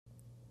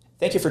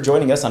Thank you for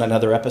joining us on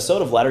another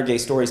episode of Latter-Gay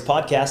Stories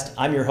Podcast.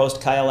 I'm your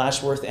host, Kyle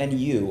Ashworth, and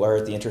you are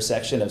at the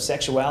intersection of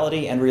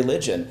sexuality and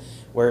religion,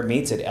 where it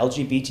meets at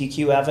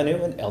LGBTQ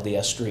Avenue and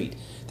LDS Street.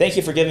 Thank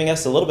you for giving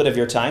us a little bit of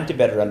your time to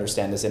better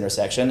understand this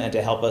intersection and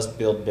to help us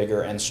build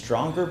bigger and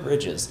stronger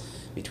bridges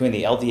between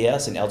the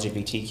LDS and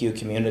LGBTQ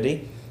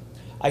community.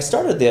 I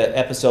started the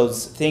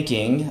episodes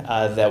thinking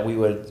that we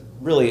would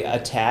really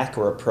attack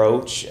or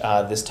approach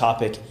this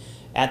topic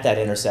at that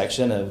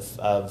intersection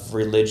of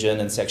religion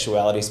and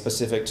sexuality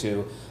specific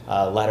to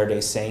Latter-day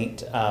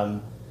Saint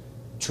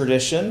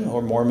tradition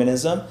or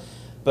Mormonism.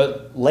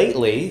 But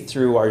lately,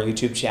 through our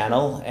YouTube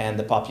channel and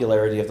the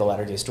popularity of the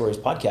Latter-Gay Stories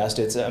podcast,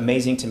 it's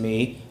amazing to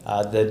me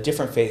the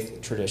different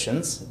faith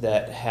traditions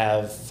that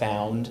have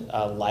found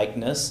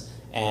likeness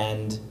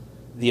and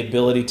the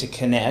ability to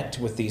connect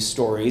with these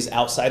stories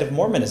outside of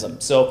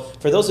Mormonism. So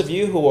for those of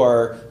you who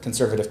are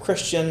conservative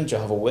Christian,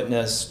 Jehovah's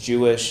Witness,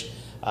 Jewish,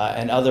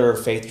 and other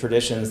faith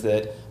traditions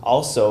that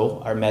also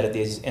are met at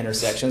these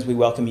intersections, we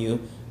welcome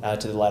you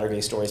to the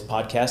Latter-Gay Stories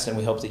podcast, and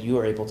we hope that you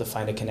are able to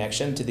find a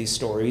connection to these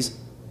stories,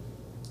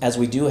 as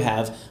we do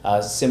have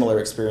similar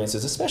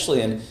experiences,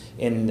 especially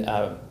in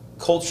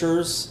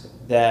cultures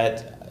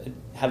that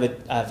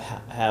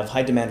have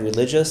high demand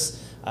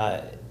religious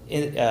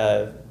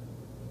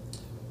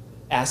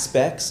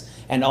aspects,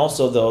 and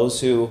also those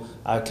who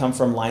come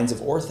from lines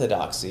of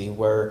orthodoxy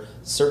where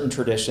certain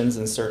traditions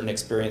and certain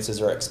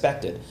experiences are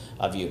expected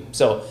of you.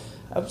 So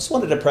I just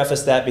wanted to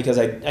preface that because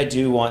I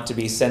do want to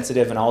be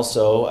sensitive and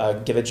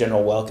also give a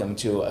general welcome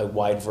to a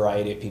wide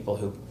variety of people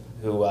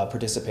who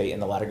participate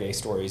in the Latter-Gay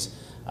Stories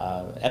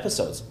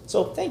episodes.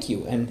 So thank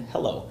you and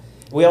hello.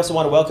 We also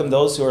want to welcome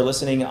those who are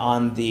listening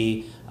on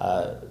the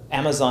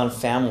Amazon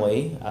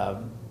Family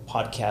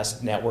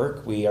podcast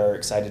network. We are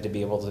excited to be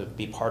able to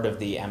be part of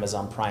the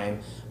Amazon Prime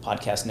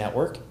podcast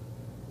network.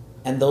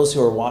 And those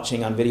who are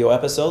watching on video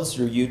episodes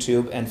through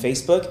YouTube and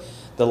Facebook,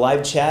 the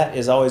live chat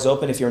is always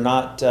open. If you're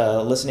not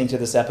listening to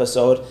this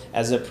episode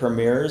as it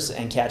premieres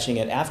and catching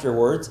it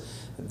afterwards,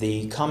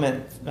 the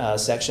comment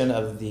section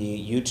of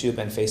the YouTube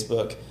and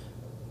Facebook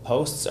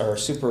posts are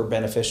super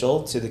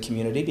beneficial to the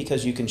community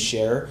because you can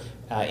share,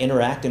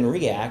 interact, and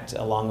react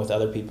along with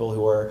other people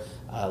who are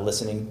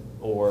listening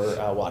or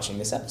watching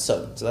this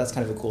episode. So that's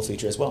kind of a cool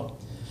feature as well.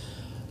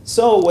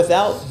 So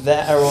without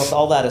that, or with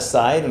all that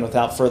aside, and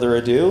without further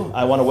ado,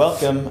 I want to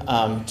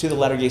welcome to the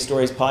Latter-Gay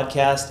Stories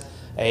podcast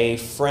a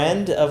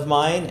friend of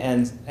mine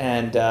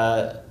and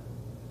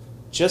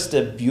just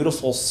a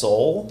beautiful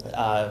soul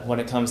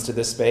when it comes to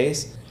this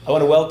space. I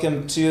want to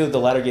welcome to the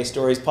Latter-Gay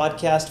Stories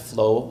podcast,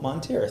 Flo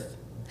Montierth.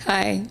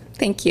 Hi,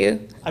 thank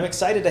you. I'm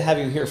excited to have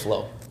you here,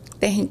 Flo.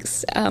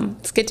 Thanks.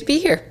 It's good to be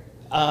here.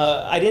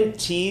 I didn't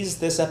tease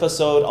this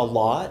episode a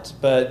lot,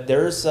 but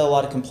there's a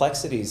lot of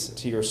complexities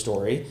to your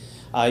story.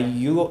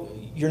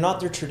 You're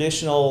not the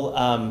traditional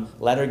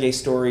Latter-Gay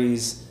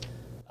Stories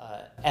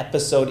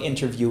episode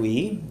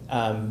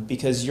interviewee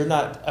because you're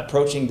not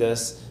approaching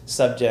this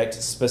subject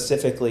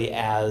specifically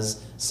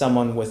as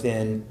someone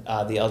within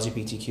the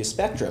LGBTQ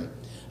spectrum.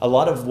 A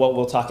lot of what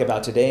we'll talk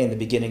about today in the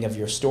beginning of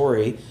your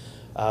story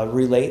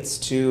relates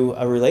to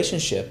a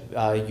relationship,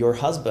 your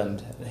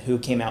husband who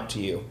came out to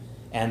you,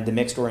 and the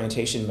mixed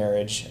orientation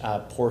marriage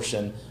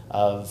portion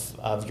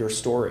of your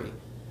story.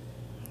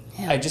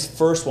 Yeah. I just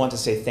first want to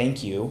say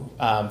thank you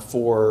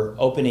for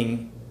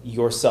opening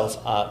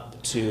yourself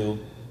up to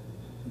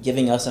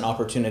giving us an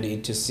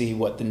opportunity to see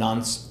what the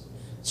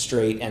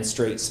non-straight and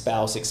straight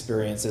spouse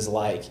experience is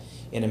like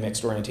in a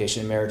mixed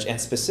orientation marriage,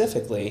 and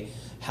specifically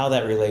how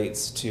that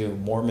relates to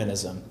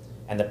Mormonism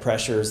and the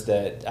pressures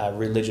that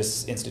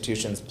religious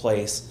institutions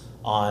place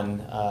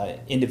on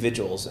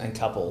individuals and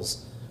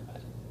couples,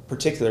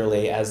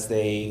 particularly as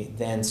they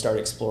then start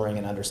exploring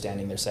and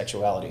understanding their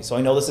sexuality. So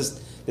I know this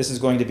is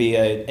going to be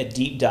a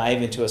deep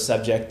dive into a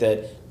subject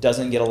that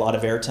doesn't get a lot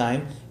of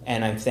airtime,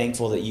 and I'm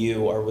thankful that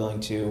you are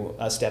willing to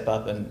step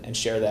up and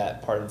share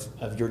that part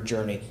of your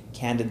journey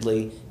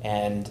candidly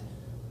and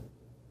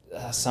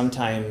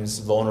sometimes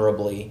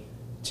vulnerably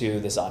to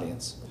this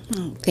audience.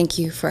 Thank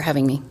you for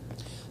having me.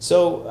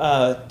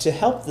 So to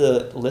help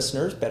the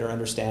listeners better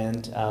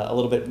understand a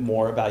little bit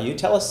more about you,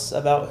 tell us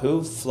about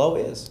who Flo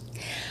is.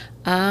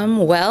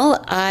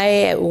 Well,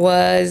 I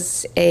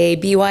was a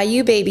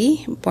BYU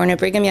baby, born at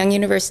Brigham Young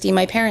University.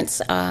 My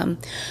parents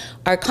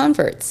are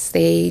converts.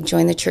 They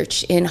joined the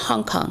church in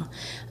Hong Kong,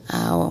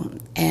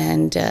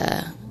 and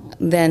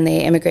then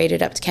they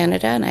immigrated up to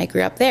Canada, and I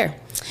grew up there.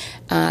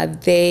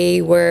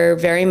 They were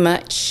very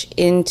much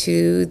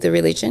into the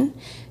religion.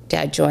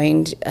 Dad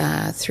joined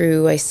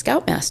through a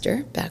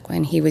scoutmaster back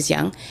when he was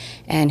young,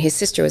 and his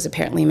sister was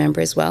apparently a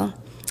member as well,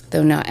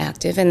 though not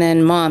active. And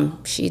then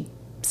Mom, she'd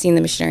seen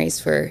the missionaries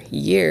for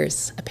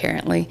years,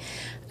 apparently,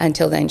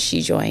 until then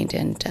she joined,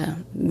 and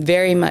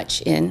very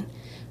much in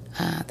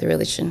the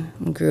religion.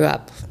 Grew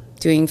up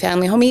doing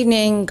family home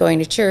evening, going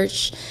to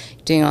church,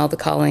 doing all the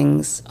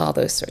callings, all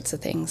those sorts of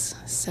things.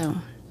 So,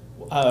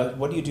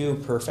 what do you do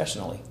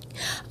professionally?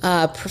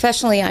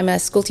 Professionally, I'm a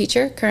school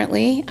teacher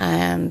currently.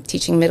 I'm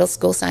teaching middle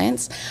school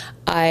science.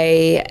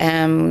 I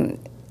am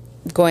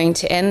going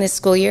to end this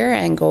school year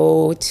and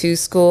go to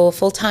school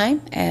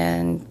full-time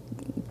and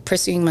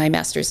pursuing my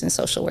master's in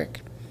social work.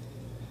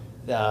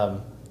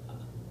 Now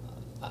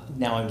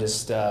I'm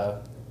just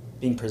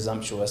being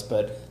presumptuous,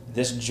 but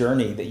this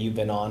journey that you've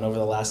been on over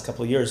the last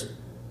couple of years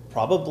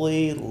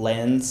probably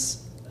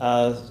lends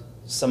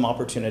some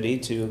opportunity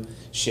to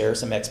share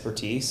some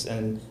expertise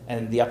and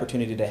the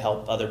opportunity to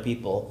help other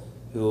people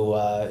who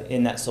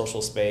in that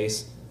social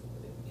space,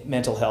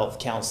 mental health,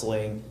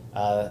 counseling,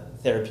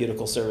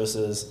 therapeutical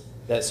services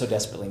that so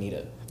desperately need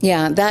it.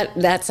 Yeah,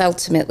 that's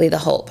ultimately the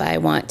hope. I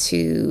want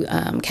to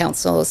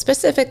counsel,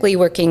 specifically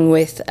working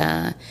with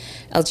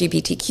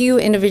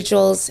LGBTQ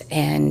individuals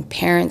and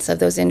parents of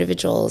those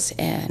individuals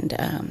and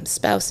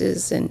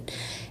spouses and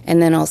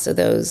then also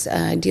those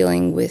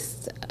dealing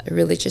with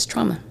religious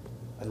trauma.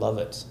 I love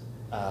it.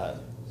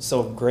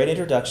 So great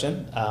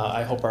introduction.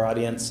 I hope our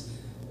audience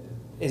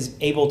is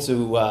able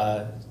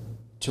to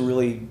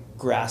really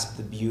grasp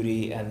the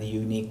beauty and the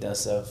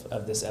uniqueness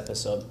of this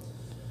episode.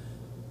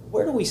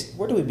 Where do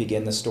we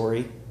begin the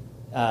story?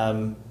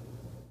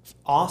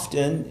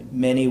 Often,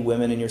 many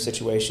women in your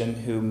situation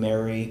who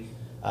marry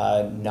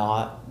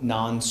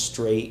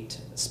non-straight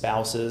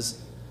spouses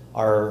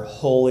are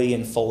wholly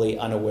and fully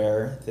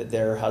unaware that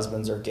their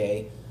husbands are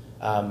gay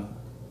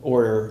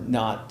or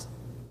not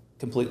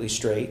completely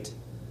straight.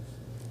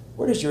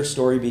 Where does your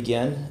story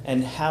begin,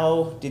 and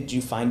how did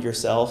you find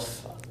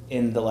yourself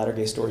in the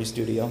Latter-day Story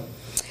studio?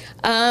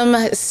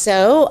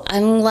 So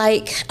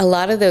unlike a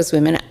lot of those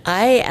women,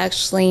 I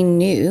actually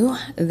knew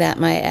that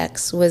my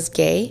ex was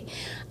gay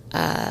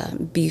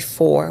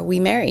before we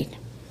married.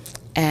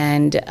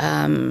 And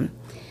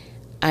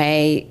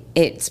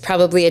it's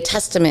probably a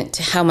testament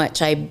to how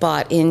much I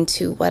bought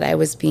into what I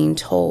was being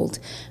told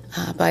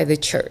by the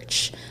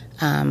church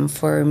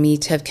for me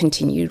to have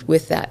continued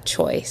with that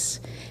choice.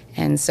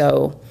 And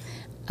so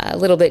a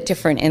little bit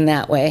different in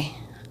that way.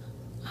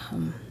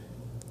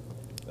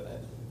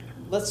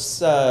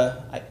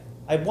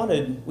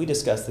 We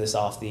discussed this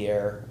off the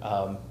air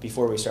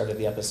before we started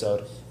the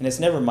episode, and it's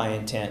never my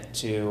intent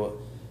to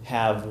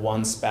have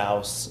one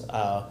spouse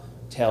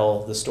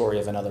tell the story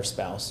of another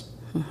spouse.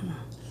 Mm-hmm.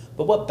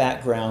 But what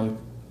background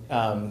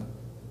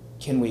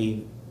can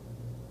we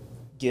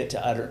get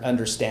to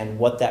understand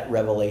what that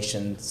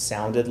revelation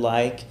sounded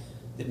like,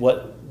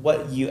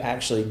 what you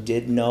actually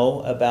did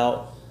know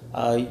about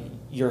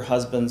your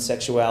husband's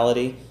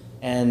sexuality,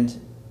 and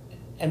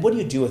what do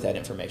you do with that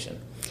information?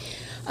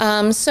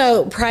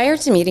 So prior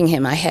to meeting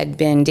him, I had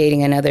been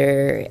dating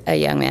a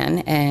young man,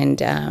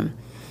 and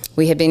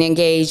we had been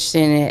engaged,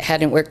 and it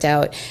hadn't worked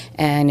out.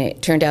 And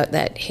it turned out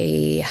that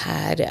he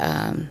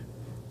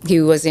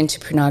was into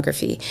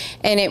pornography,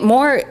 and it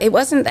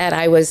wasn't that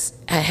I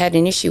had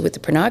an issue with the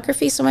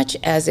pornography so much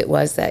as it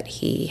was that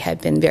he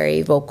had been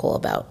very vocal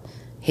about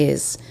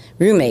his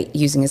roommate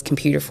using his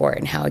computer for it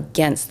and how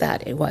against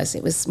that it was.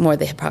 It was more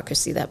the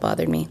hypocrisy that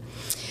bothered me.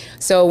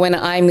 So when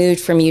I moved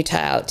from Utah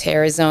out to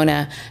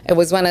Arizona, it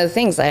was one of the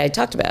things I had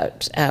talked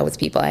about with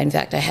people. In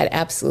fact, I had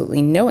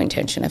absolutely no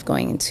intention of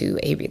going into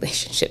a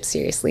relationship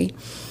seriously.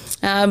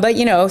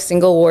 But,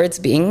 single wards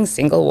being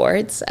single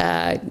wards,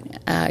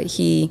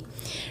 he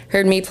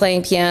heard me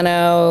playing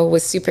piano,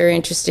 was super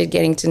interested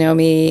getting to know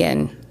me,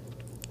 and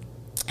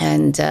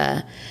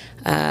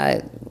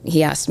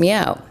he asked me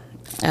out.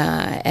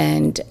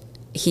 And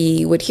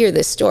he would hear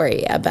this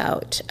story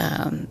about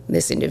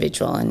this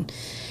individual and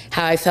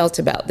how I felt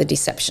about the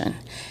deception.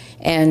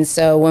 And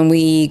so when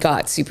we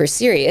got super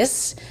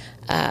serious,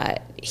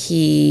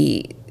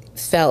 he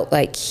felt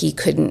like he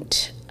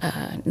couldn't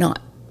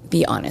not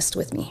be honest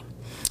with me.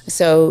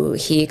 So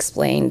he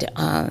explained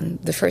on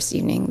the first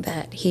evening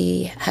that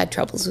he had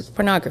troubles with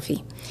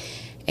pornography.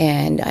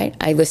 And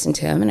I listened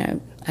to him,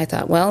 and I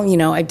thought, well,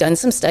 I've done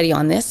some study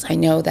on this. I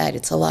know that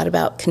it's a lot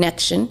about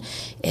connection,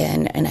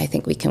 and I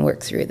think we can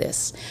work through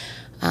this.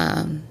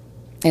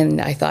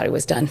 And I thought it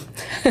was done.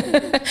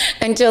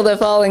 Until the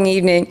following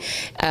evening,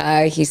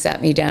 he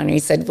sat me down and he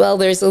said, well,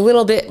 there's a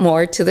little bit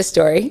more to the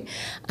story.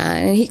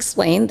 And he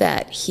explained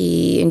that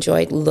he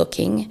enjoyed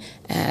looking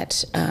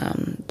at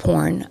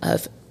porn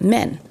of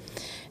men.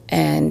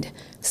 And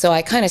so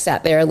I kind of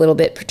sat there a little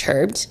bit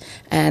perturbed.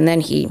 And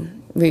then he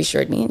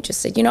reassured me and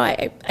just said,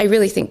 I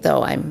really think,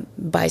 though, I'm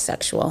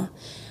bisexual,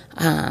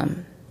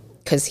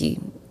 because he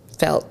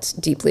felt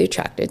deeply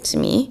attracted to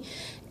me.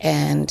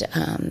 And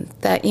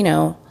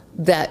that,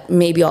 that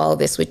maybe all of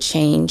this would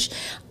change.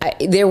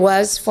 There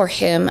was, for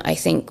him, I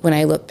think, when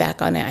I look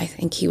back on it, I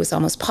think he was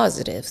almost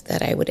positive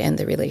that I would end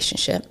the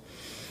relationship.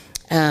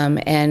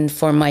 And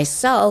for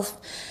myself,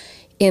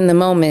 in the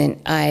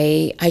moment,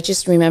 I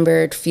just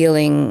remembered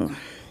feeling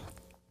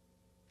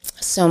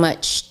so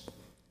much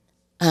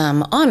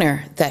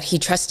honor that he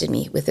trusted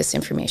me with this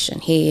information.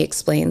 He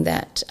explained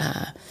that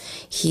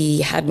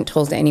he hadn't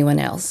told anyone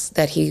else,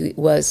 that he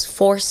was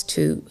forced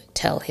to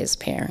tell his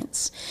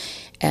parents,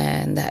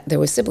 and that there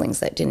were siblings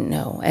that didn't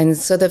know. And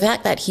so the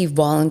fact that he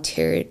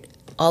volunteered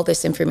all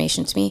this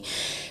information to me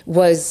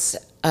was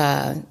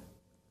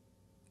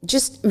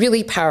just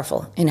really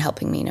powerful in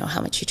helping me know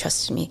how much he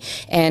trusted me.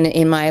 And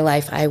in my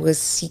life, I was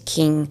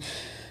seeking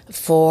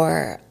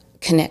for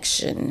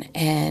connection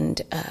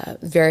and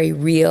very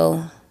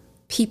real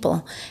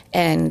people,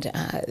 and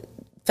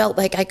felt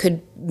like I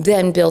could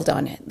then build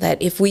on it,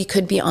 that if we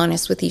could be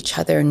honest with each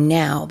other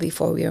now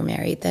before we were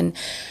married,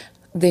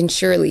 then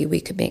surely we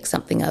could make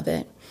something of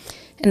it.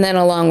 And then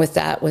along with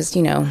that was,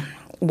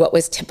 what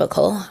was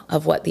typical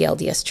of what the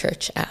LDS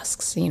Church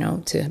asks,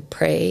 to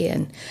pray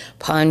and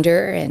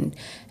ponder.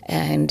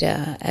 And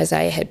as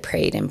I had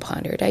prayed and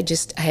pondered, I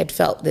had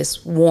felt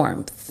this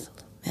warmth.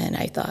 And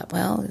I thought,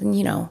 well,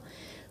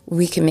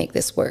 we can make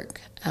this work.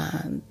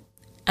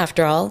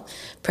 After all,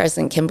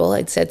 President Kimball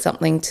had said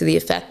something to the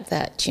effect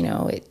that,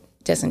 it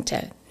doesn't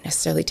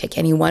necessarily take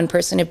any one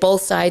person. If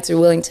both sides are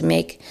willing to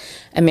make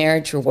a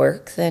marriage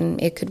work, then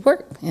it could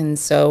work. And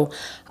so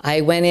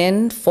I went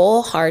in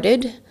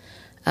full-hearted,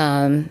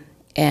 and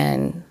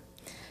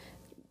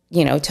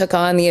took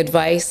on the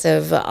advice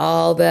of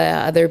all the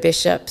other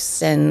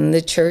bishops and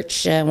the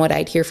church and what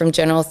I'd hear from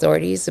general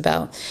authorities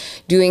about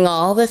doing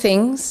all the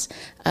things,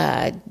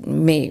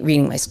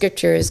 reading my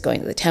scriptures,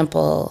 going to the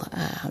temple,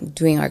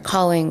 doing our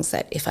callings,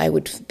 that if I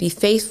would be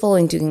faithful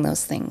in doing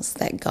those things,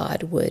 that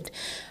God would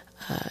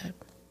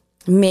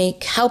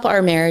help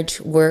our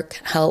marriage work,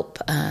 help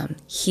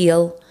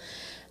heal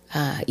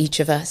each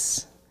of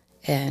us,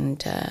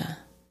 and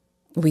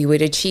we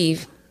would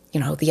achieve,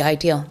 the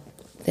ideal,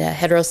 the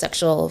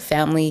heterosexual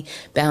family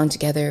bound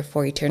together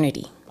for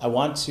eternity. I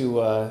want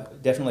to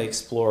definitely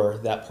explore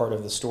that part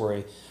of the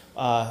story.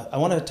 I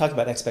want to talk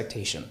about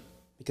expectation,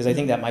 because I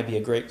think that might be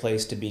a great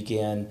place to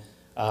begin.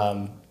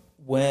 As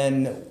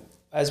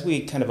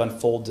we kind of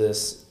unfold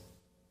this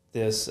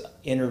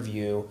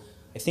interview,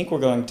 I think we're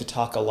going to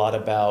talk a lot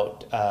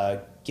about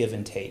give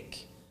and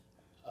take,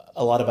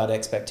 a lot about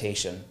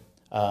expectation,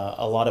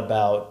 a lot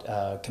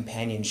about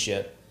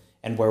companionship,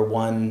 and where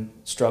one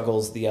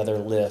struggles, the other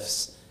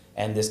lifts,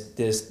 and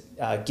this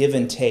give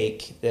and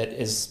take that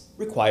is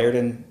required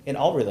in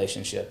all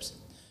relationships.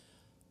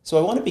 So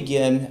I want to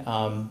begin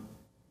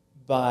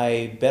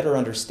by better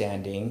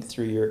understanding,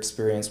 through your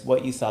experience,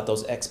 what you thought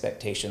those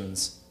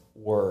expectations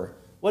were.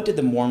 What did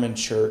the Mormon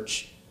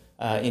Church,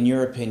 in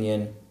your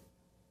opinion,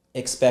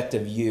 expect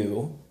of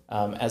you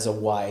as a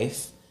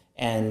wife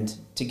and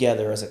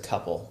together as a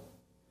couple?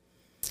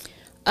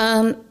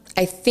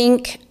 I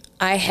think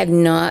I had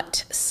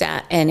not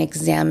sat and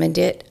examined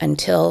it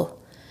until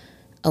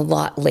a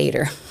lot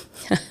later,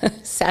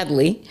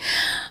 sadly.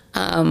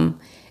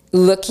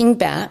 Looking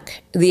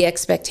back, the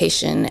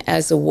expectation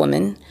as a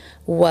woman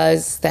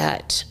was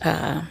that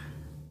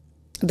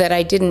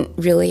I didn't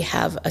really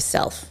have a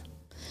self.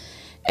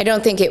 I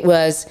don't think it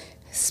was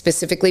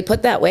specifically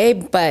put that way,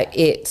 but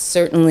it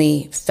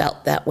certainly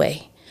felt that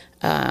way.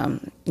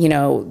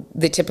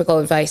 The typical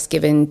advice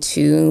given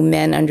to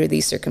men under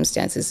these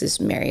circumstances is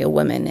marry a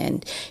woman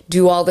and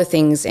do all the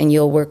things and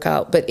you'll work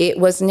out. But it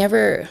was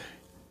never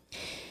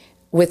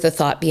with the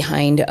thought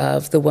behind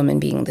of the woman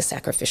being the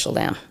sacrificial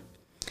lamb.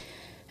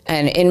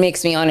 And it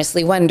makes me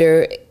honestly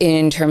wonder,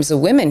 in terms of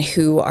women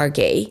who are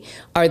gay,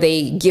 are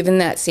they given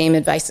that same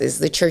advice? Is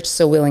the church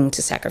so willing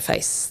to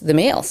sacrifice the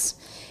males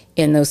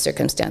in those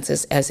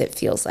circumstances as it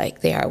feels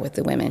like they are with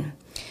the women?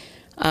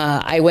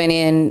 I went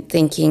in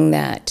thinking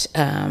that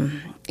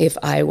if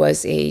I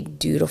was a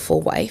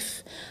dutiful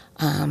wife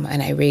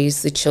and I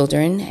raised the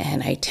children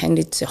and I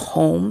tended to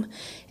home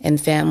and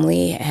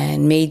family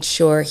and made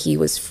sure he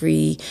was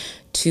free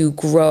to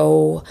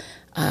grow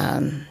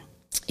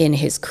in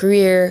his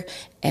career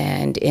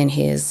and in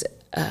his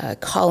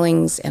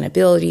callings and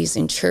abilities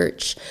in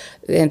church,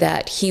 and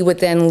that he would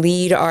then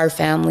lead our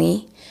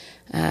family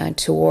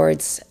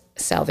towards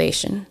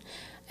salvation,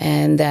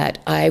 and that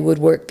I would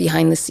work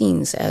behind the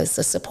scenes as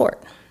a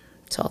support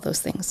to all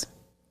those things.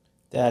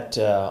 That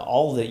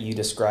all that you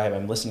describe,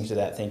 I'm listening to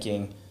that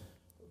thinking,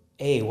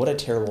 A, what a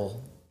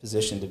terrible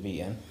position to be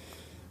in,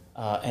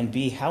 and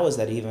B, how is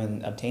that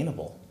even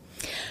obtainable?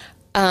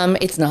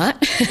 It's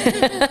not,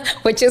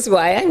 which is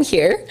why I'm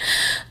here.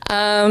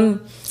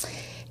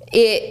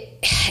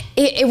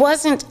 It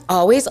wasn't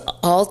always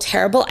all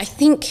terrible. I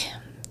think,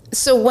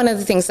 so one of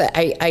the things that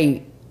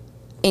I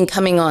in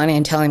coming on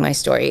and telling my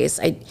story is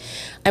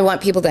I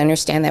want people to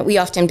understand that we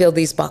often build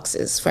these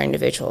boxes for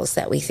individuals,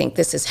 that we think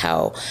this is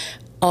how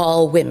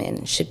all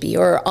women should be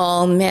or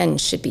all men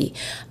should be,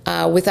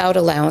 without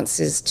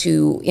allowances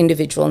to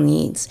individual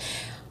needs.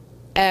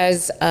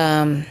 As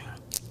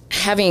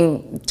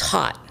having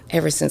taught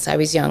ever since I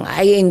was young,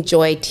 I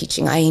enjoyed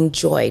teaching. I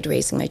enjoyed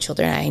raising my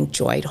children. I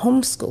enjoyed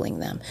homeschooling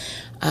them.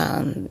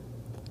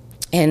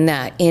 And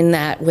that in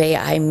that way,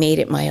 I made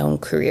it my own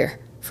career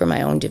for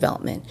my own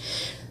development.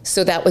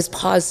 So that was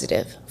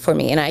positive for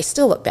me. And I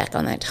still look back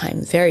on that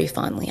time very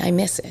fondly. I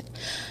miss it.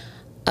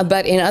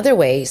 But in other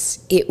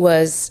ways, it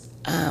was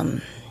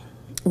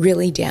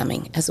really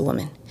damning as a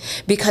woman,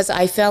 because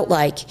I felt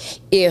like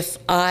if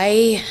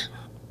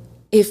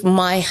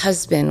my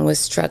husband was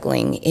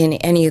struggling in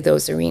any of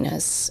those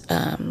arenas,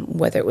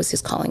 whether it was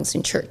his callings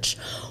in church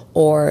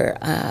or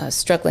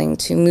struggling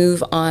to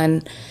move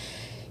on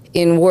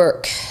in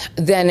work,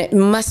 then it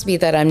must be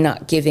that I'm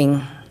not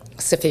giving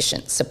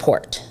sufficient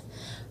support.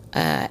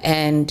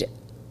 And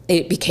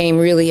it became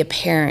really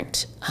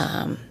apparent,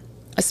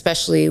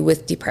 especially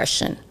with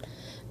depression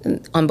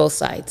on both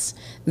sides,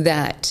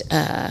 that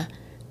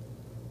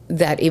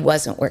it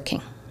wasn't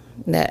working,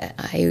 that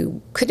I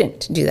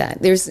couldn't do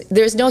that.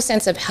 There's no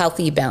sense of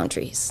healthy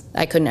boundaries.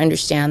 I couldn't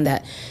understand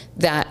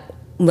that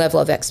level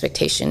of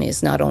expectation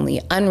is not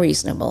only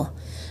unreasonable,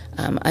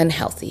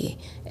 unhealthy,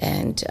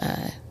 and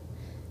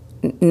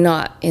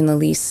not in the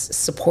least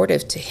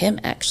supportive to him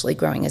actually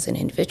growing as an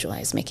individual,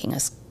 as making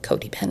us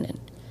codependent.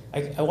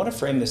 I want to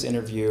frame this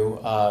interview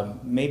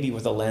maybe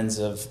with a lens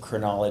of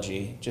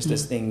chronology, just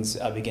as things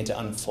begin to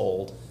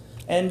unfold.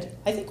 And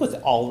I think with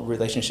all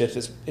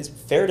relationships, it's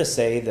fair to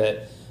say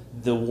that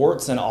the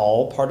warts and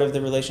all part of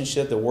the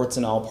relationship, the warts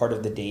and all part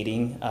of the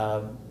dating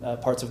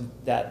parts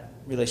of that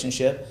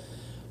relationship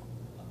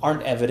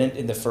aren't evident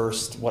in the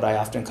first, what I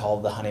often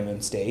call the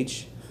honeymoon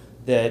stage.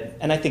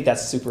 And I think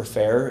that's super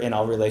fair in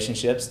all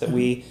relationships, that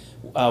we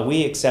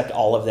accept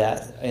all of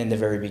that in the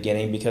very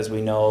beginning because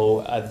we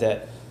know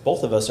that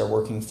both of us are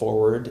working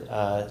forward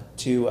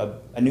to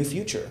a new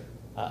future,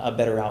 a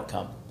better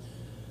outcome.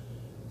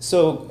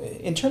 So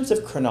in terms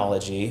of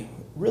chronology,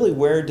 really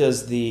where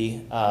does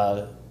the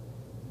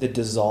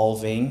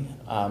dissolving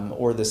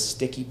or the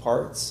sticky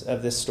parts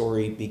of this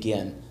story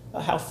begin?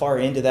 How far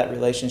into that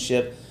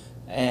relationship,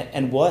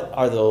 and what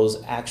are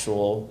those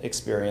actual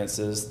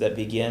experiences that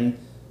begin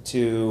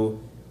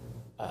to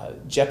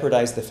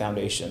jeopardize the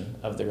foundation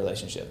of the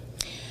relationship?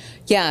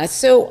 Yeah,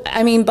 so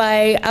I mean,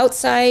 by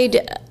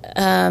outside,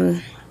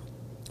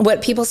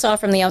 what people saw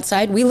from the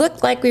outside, we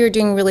looked like we were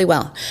doing really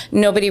well.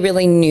 Nobody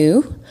really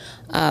knew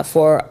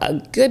for a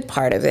good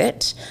part of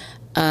it.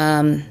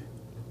 And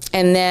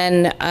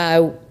then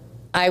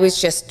I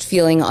was just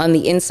feeling on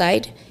the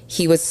inside,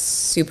 he was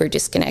super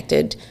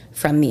disconnected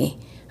from me.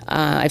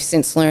 I've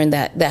since learned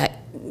that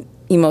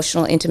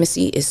emotional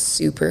intimacy is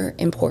super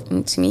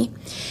important to me.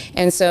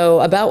 And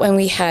so about when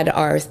we had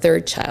our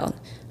third child,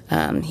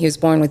 he was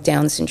born with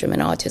Down syndrome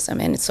and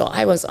autism. And so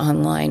I was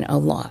online a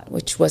lot,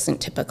 which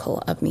wasn't typical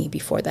of me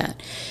before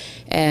that.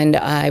 And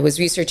I was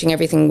researching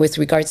everything with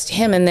regards to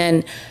him. And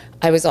then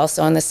I was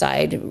also on the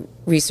side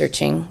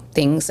researching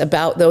things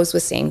about those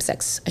with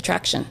same-sex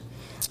attraction.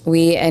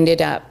 We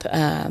ended up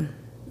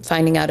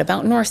finding out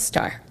about North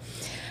Star.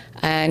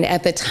 And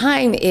at the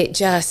time, it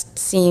just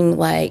seemed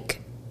like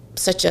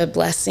such a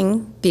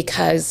blessing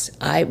because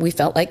we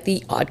felt like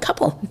the odd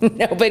couple.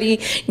 Nobody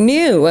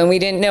knew, and we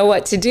didn't know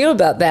what to do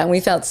about that, and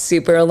we felt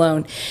super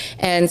alone.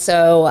 And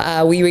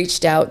so we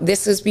reached out.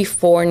 This was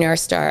before North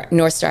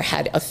Star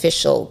had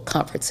official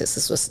conferences.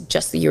 This was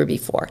just the year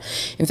before.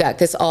 In fact,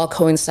 this all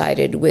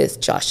coincided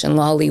with Josh and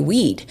Lolly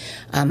Weed.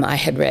 I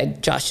had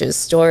read Josh's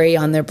story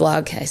on their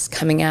blog as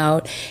coming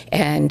out,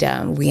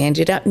 and we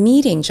ended up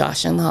meeting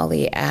Josh and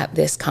Lolly at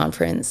this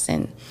conference.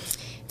 And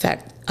in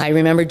fact, I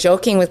remember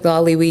joking with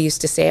Lolly, we used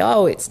to say,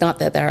 oh, it's not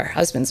that our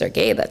husbands are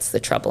gay, that's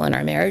the trouble in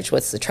our marriage.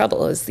 What's the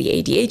trouble is the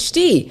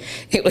ADHD.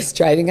 It was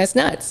driving us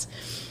nuts.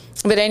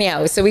 But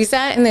anyhow, so we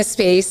sat in this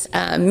space,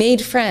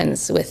 made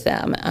friends with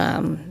them.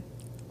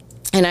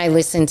 And I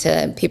listened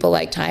to people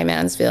like Ty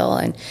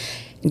Mansfield and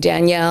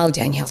Danielle.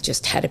 Danielle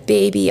just had a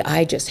baby.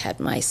 I just had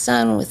my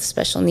son with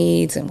special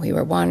needs, and we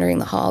were wandering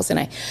the halls. And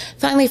I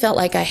finally felt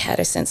like I had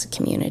a sense of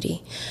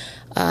community.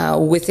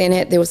 Within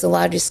it, there was a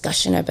lot of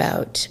discussion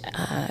about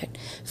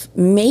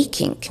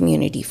making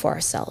community for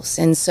ourselves.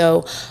 And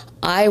so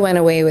I went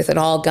away with it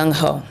all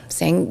gung-ho,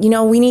 saying,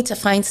 we need to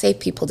find safe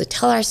people to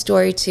tell our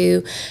story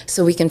to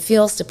so we can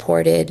feel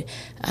supported.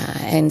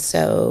 And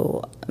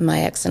so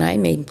my ex and I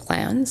made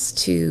plans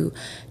to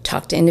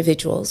talk to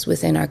individuals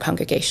within our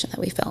congregation that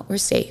we felt were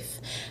safe.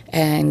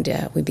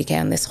 And we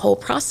began this whole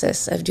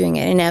process of doing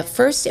it. And at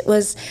first, it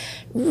was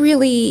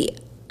really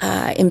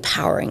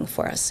empowering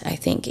for us. I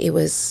think it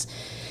was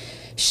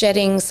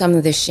shedding some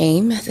of the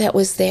shame that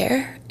was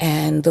there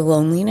and the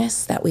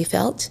loneliness that we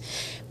felt.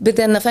 But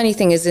then the funny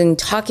thing is, in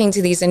talking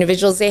to these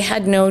individuals, they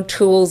had no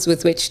tools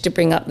with which to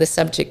bring up the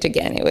subject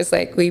again. It was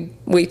like we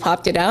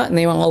popped it out and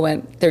they all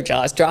went, their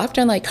jaws dropped.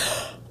 I'm like,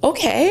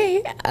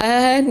 okay,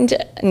 and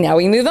now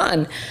we move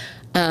on.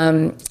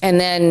 And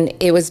then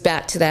it was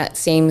back to that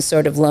same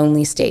sort of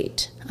lonely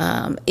state.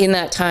 In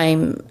that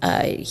time,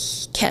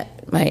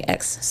 my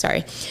ex,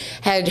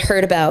 had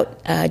heard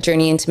about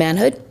Journey into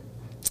Manhood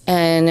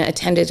and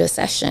attended a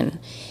session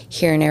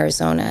here in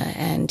Arizona,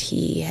 and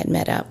he had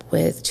met up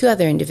with two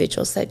other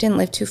individuals that didn't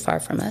live too far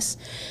from us,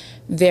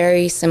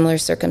 very similar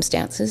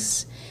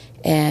circumstances,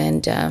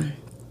 and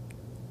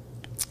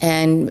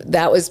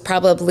that was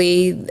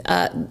probably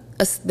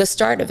the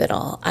start of it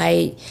all.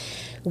 I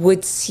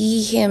would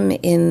see him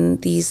in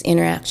these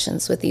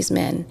interactions with these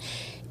men,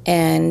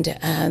 and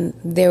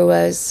there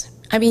was,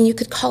 you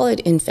could call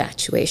it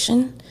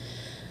infatuation,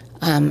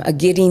 a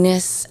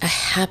giddiness, a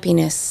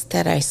happiness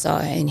that I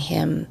saw in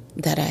him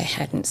that I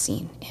hadn't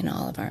seen in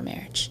all of our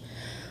marriage.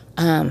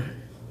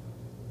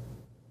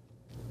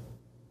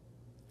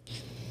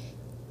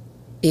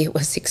 It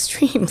was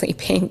extremely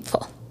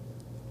painful.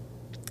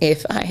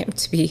 if I am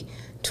to be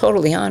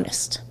totally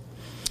honest.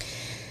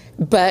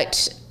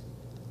 But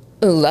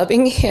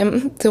loving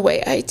him the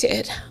way I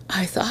did,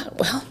 I thought,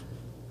 well,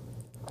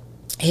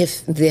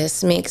 if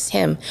this makes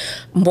him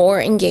more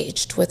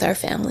engaged with our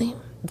family,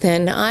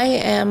 then I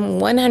am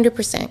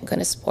 100% going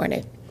to support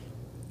it.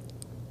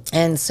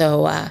 And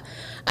so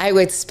I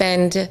would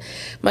spend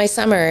my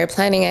summer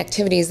planning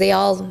activities.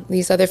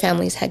 These other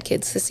families had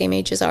kids the same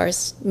age as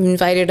ours,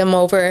 invited them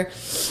over.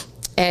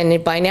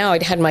 And by now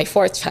I'd had my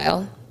fourth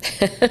child.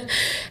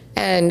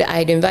 And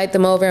I'd invite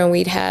them over and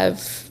we'd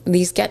have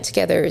these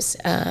get-togethers.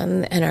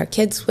 And our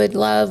kids would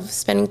love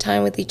spending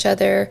time with each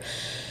other.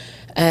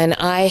 And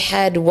I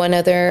had one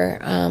other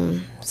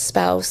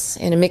spouse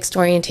in a mixed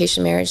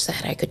orientation marriage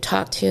that I could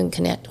talk to and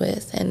connect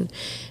with. And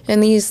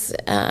these,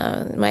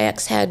 my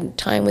ex had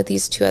time with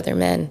these two other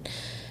men.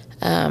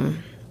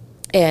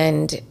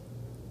 And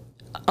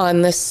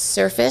on the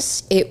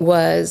surface, it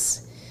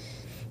was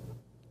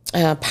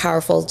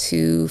powerful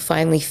to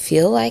finally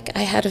feel like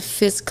I had a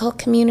physical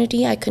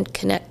community I could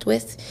connect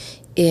with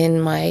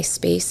in my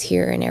space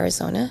here in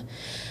Arizona.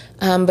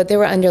 But there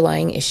were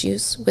underlying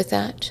issues with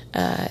that.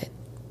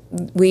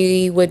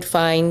 We would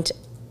find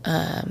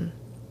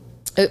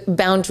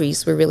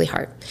boundaries were really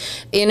hard.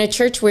 In a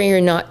church where you're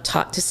not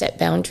taught to set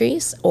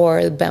boundaries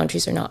or the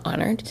boundaries are not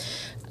honored,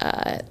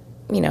 I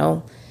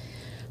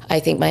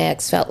think my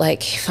ex felt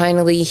like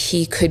finally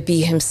he could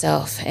be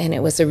himself, and it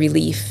was a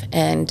relief.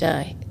 And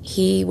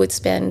he would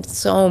spend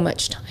so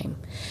much time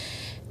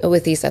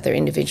with these other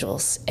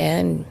individuals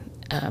and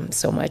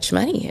so much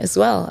money as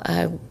well.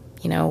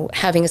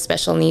 Having a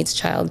special needs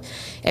child,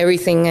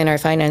 everything in our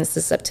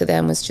finances up to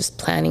them was just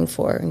planning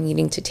for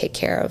needing to take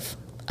care of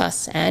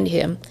us and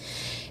him.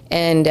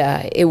 And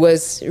it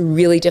was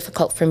really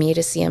difficult for me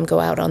to see him go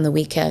out on the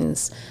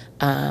weekends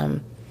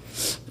and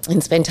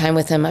spend time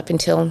with him up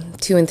until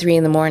 2 and 3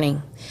 in the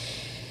morning.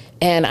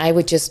 And I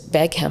would just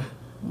beg him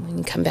when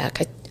you come back.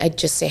 I'd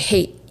just say,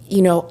 hey,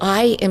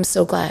 I am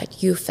so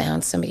glad you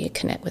found somebody to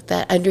connect with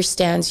that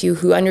understands you,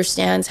 who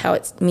understands how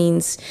it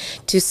means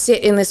to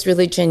sit in this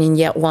religion and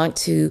yet want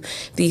to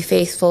be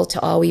faithful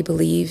to all we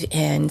believe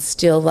and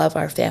still love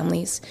our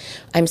families.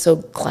 I'm so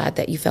glad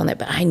that you found that,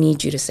 but I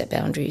need you to set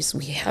boundaries.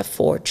 We have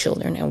 4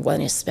 children and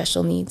one is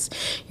special needs.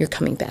 You're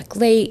coming back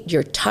late,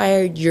 you're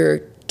tired,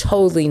 you're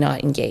totally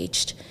not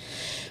engaged,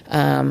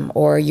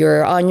 or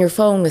you're on your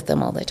phone with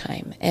them all the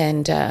time.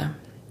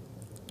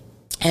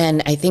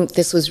 And I think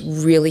this was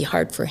really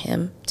hard for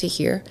him to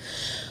hear.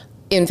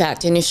 In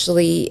fact,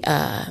 initially,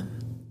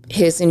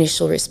 his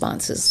initial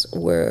responses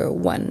were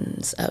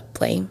ones of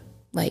blame,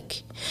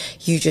 like,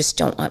 you just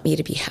don't want me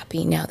to be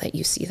happy now that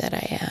you see that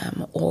I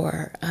am,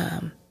 or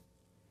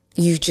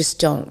you just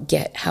don't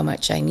get how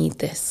much I need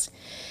this.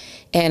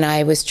 And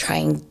I was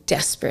trying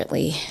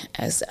desperately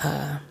as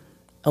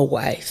a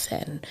wife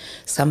and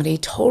somebody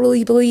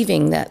totally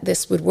believing that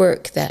this would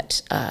work,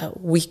 that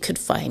we could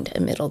find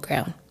a middle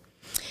ground.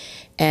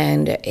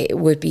 And it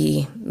would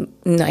be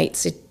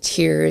nights of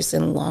tears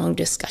and long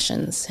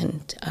discussions.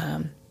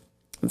 And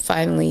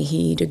finally,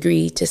 he'd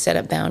agree to set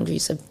up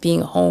boundaries of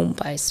being home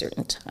by a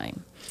certain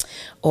time,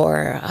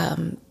 or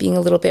being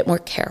a little bit more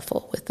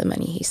careful with the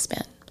money he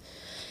spent.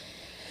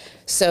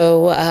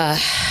 So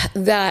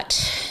that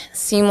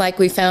seemed like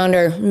we found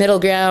our middle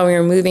ground. We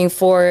were moving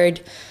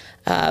forward.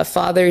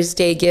 Father's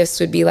Day gifts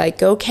would be like,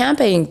 go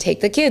camping, take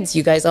the kids.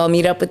 You guys all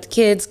meet up with the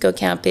kids, go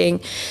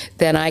camping.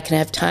 Then I can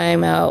have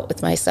time out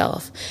with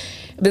myself.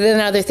 But then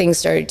other things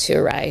started to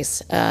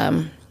arise,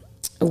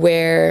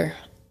 where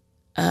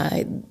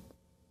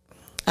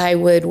I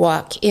would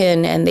walk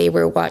in and they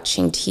were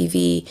watching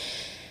TV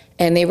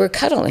and they were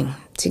cuddling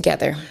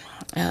together.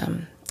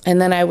 And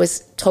then I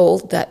was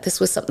told that this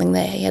was something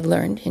they had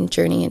learned in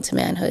Journey into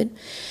Manhood.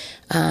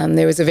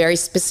 There was a very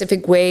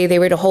specific way they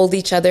were to hold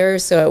each other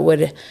so it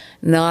would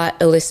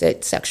not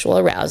elicit sexual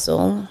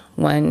arousal,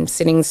 one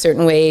sitting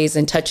certain ways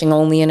and touching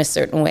only in a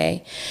certain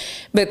way.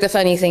 But the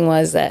funny thing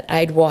was that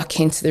I'd walk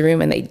into the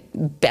room and they'd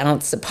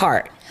bounce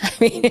apart. I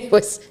mean,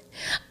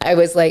 I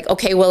was like,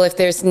 okay, well, if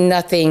there's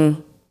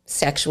nothing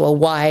sexual,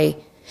 why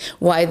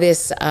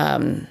this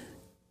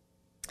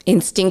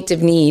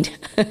instinctive need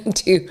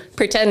to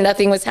pretend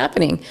nothing was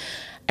happening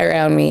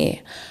around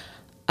me?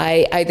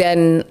 I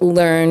then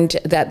learned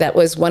that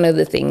was one of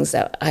the things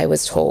that I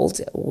was told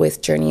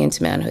with Journey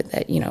into Manhood,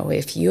 that,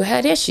 if you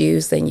had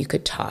issues, then you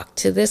could talk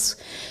to this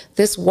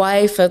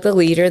wife of the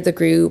leader of the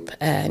group.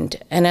 And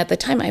at the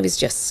time, I was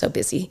just so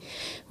busy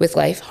with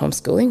life,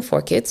 homeschooling,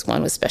 4 kids,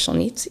 one with special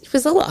needs. It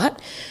was a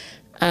lot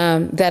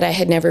that I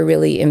had never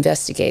really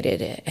investigated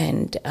it.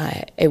 And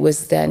it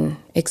was then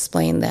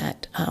explained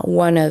that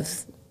one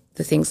of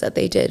the things that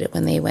they did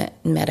when they went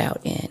and met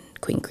out in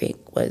Queen Creek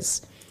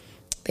was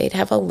they'd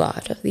have a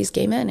lot of these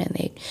gay men, and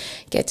they'd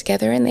get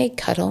together and they'd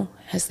cuddle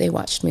as they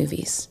watched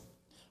movies.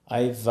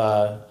 I've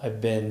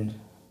been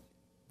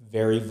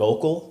very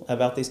vocal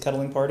about these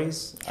cuddling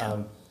parties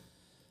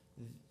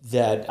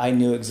that I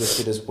knew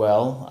existed as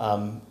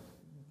well.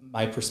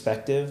 My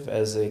perspective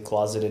as a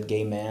closeted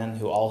gay man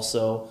who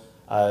also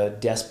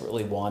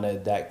desperately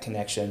wanted that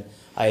connection.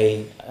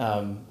 I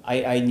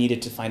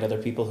needed to find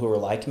other people who were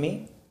like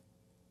me,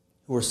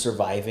 who were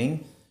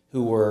surviving,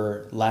 who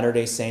were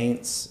Latter-day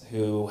Saints,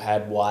 who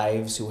had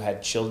wives, who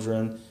had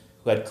children,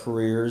 who had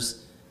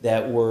careers,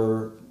 that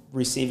were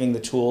receiving the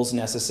tools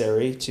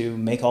necessary to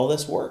make all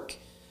this work.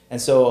 And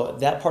so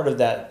that part of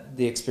that,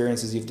 the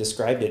experiences you've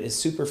described it, is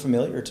super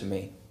familiar to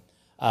me.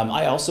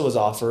 I also was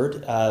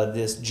offered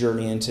this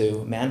journey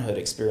into manhood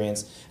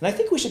experience, and I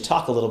think we should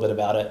talk a little bit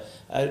about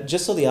it,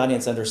 just so the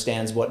audience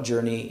understands what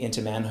journey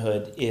into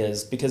manhood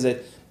is, because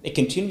it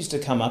continues to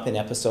come up in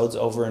episodes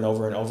over and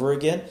over and over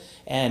again,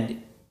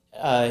 and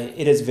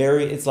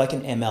it's like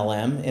an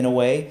MLM in a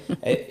way.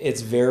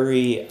 It's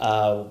very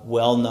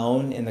well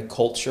known in the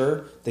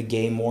culture, the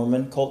gay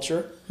Mormon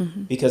culture,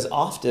 because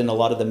often a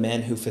lot of the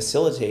men who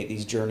facilitate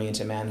these journey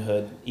into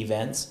manhood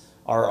events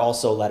are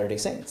also Latter-day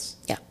Saints.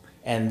 Yeah.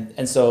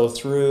 And so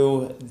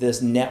through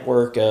this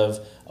network of,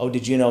 oh,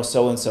 did you know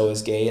so-and-so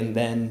is gay? And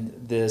then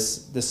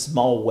this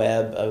small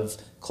web of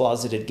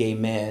closeted gay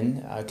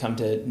men come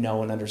to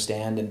know and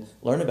understand and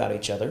learn about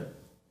each other.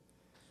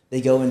 They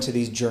go into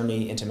these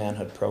journey into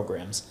manhood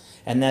programs.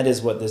 And that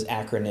is what this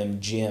acronym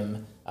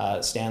JIM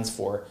stands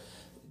for.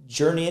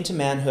 Journey into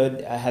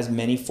manhood has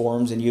many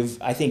forms, and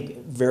you've, I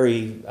think,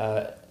 very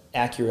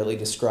accurately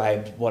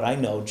described what I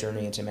know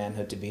journey into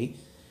manhood to be.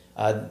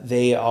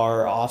 They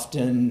are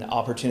often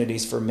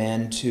opportunities for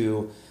men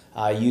to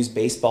use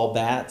baseball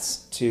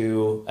bats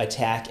to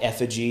attack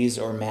effigies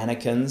or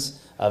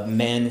mannequins of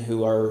men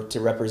who are to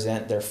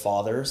represent their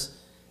fathers.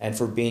 And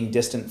for being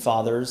distant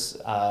fathers,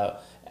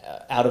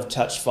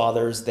 out-of-touch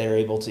fathers, they're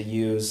able to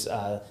use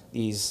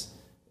these,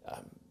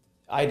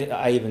 I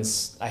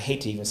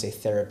hate to even say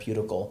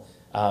therapeutical,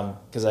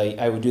 because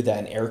I would do that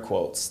in air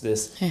quotes,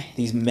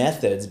 these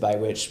methods by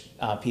which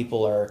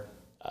people are,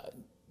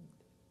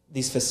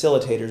 these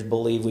facilitators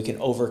believe we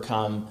can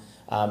overcome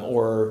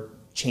or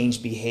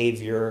change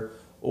behavior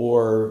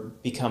or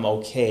become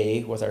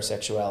okay with our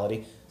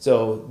sexuality.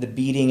 So the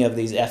beating of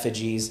these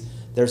effigies,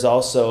 there's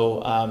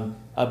also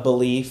a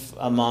belief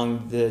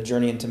among the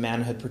Journey into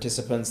Manhood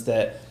participants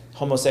that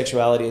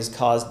homosexuality is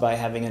caused by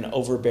having an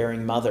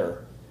overbearing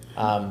mother,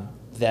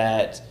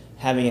 that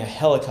having a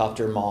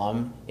helicopter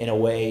mom, in a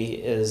way,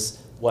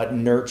 is what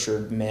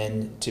nurtured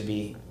men to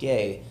be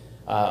gay,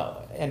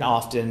 and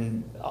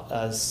often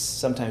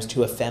sometimes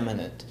too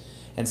effeminate.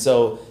 And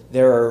so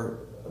there are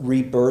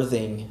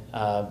rebirthing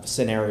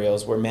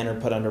scenarios where men are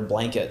put under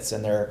blankets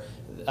and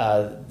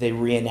they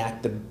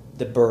reenact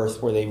the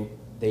birth, where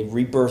they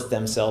rebirth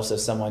themselves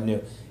as someone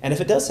new. And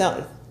if this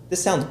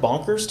sounds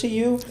bonkers to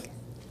you,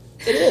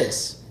 it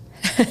is.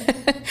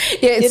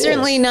 Yeah, it's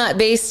certainly not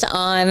based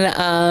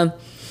on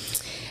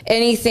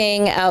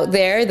anything out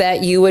there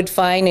that you would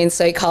find in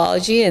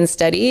psychology and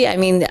study. I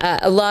mean,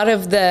 a lot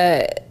of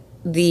the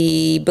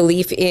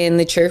belief in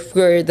the church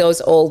were those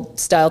old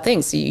style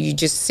things. You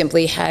just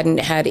simply hadn't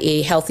had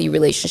a healthy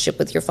relationship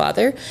with your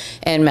father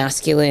and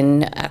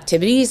masculine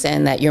activities,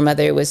 and that your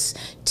mother was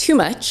too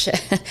much.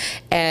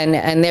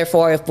 and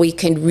therefore, if we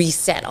can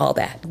reset all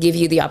that, give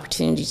you the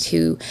opportunity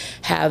to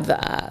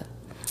have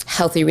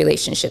healthy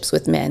relationships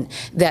with men,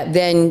 that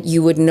then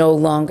you would no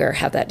longer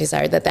have that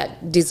desire,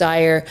 that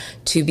desire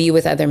to be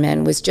with other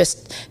men was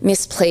just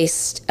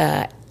misplaced,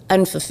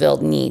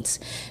 unfulfilled needs,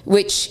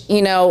 which,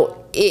 you know,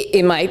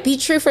 it might be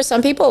true for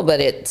some people,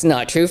 but it's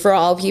not true for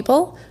all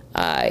people.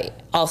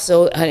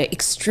 Also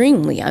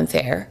extremely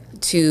unfair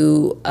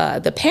to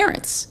the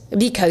parents,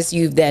 because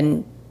you've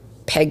then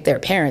pegged their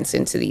parents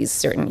into these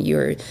certain,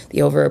 you're the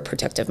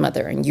overprotective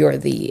mother and you're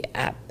the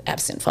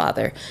absent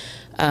father.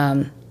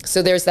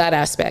 So there's that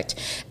aspect.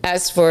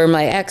 As for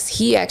my ex,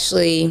 he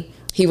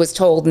was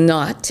told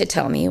not to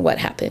tell me what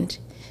happened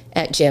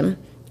at gym.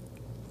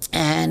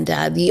 And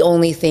the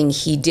only thing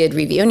he did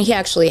reveal, and he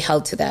actually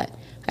held to that.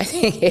 I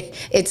think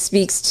it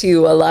speaks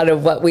to a lot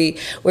of what we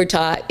were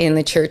taught in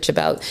the church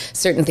about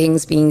certain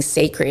things being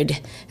sacred.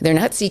 They're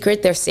not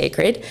secret, they're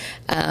sacred.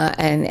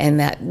 And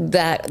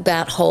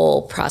that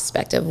whole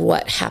prospect of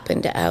what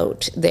happened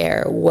out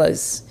there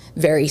was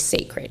very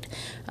sacred.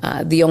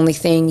 The only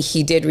thing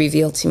he did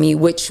reveal to me,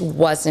 which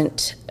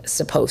wasn't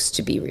supposed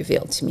to be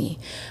revealed to me,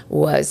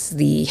 was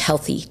the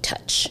healthy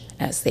touch,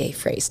 as they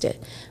phrased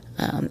it.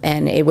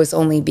 And it was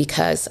only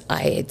because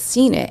I had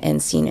seen it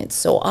and seen it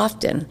so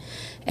often,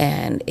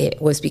 and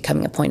it was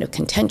becoming a point of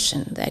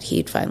contention, that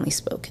he'd finally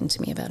spoken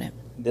to me about it.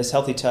 This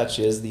healthy touch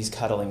is these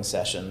cuddling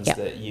sessions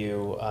that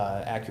you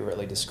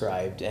accurately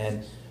described,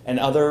 and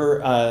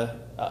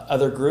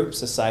other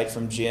groups aside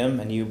from Jim,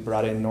 and you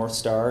brought in North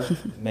Star.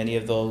 Many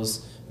of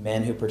those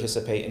men who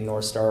participate in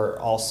North Star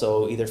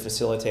also either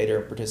facilitate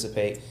or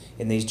participate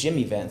in these gym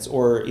events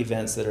or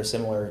events that are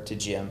similar to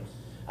gym.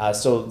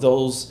 So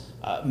those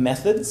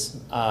methods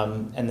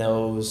and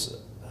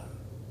those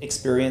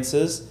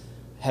experiences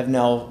have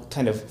now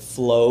kind of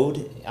flowed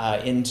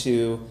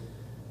into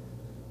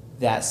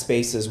that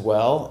space as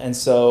well. And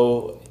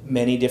so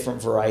many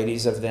different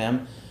varieties of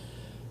them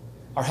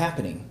are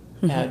happening.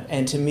 Mm-hmm.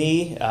 And to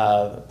me,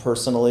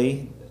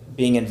 personally,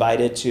 being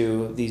invited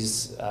to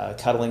these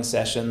cuddling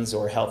sessions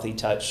or healthy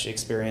touch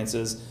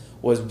experiences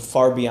was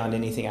far beyond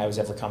anything I was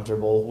ever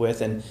comfortable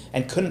with, and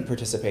couldn't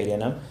participate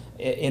in them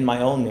in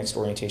my own mixed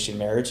orientation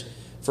marriage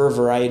for a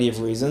variety of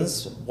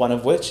reasons, one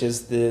of which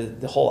is the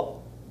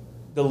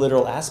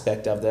literal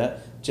aspect of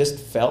that just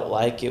felt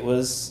like it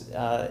was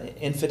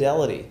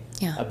infidelity,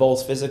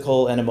 both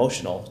physical and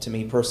emotional to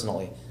me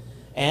personally.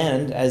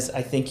 And as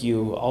I think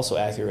you also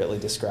accurately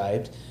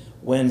described,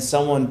 when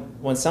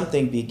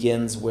something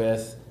begins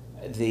with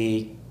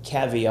the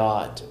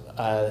caveat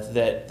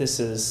that this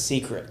is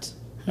secret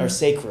or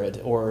sacred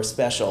or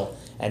special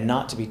and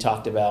not to be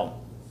talked about,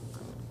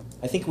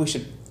 I think we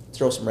should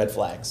throw some red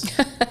flags.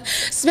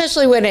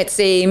 Especially when it's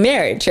a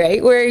marriage,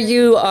 right? Where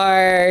you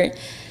are,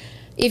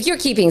 if you're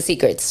keeping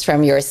secrets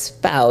from your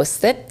spouse,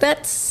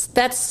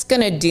 that's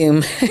going to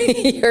doom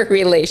your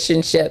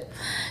relationship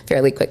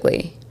fairly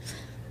quickly.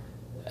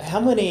 How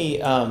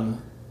many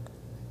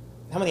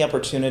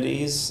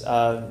opportunities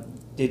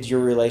did your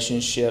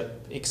relationship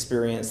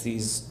experience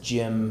these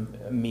gym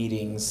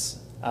meetings?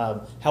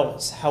 How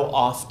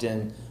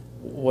often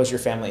was your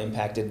family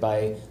impacted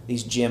by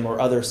these gym or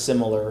other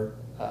similar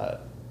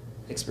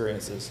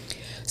experiences?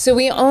 So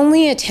he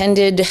only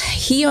attended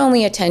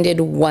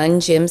one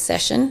gym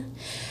session.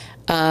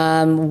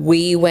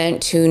 We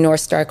went to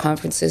North Star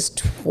conferences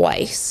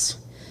twice,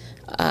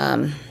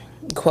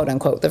 quote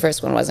unquote. The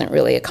first one wasn't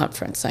really a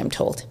conference, I'm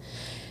told.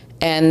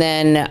 And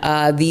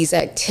then these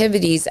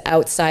activities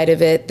outside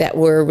of it that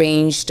were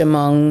arranged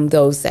among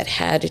those that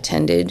had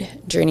attended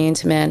Journey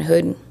into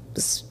Manhood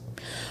was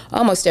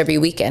almost every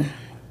weekend.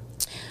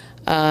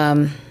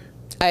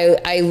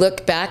 I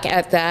look back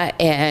at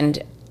that,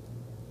 and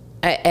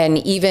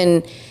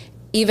even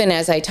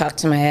as I talked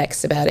to my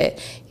ex about it,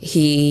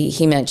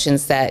 he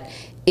mentions that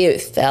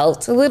it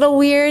felt a little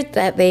weird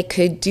that they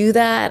could do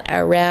that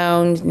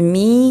around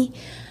me,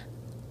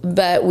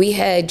 but we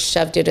had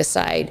shoved it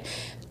aside.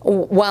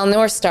 While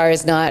North Star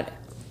is not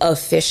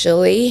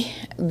officially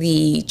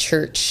the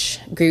church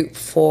group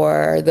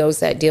for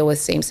those that deal with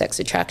same-sex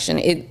attraction,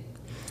 it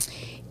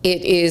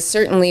is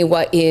certainly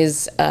what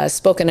is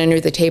spoken under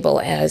the table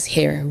as,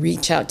 here,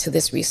 reach out to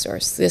this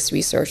resource. This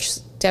resource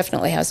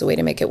definitely has a way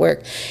to make it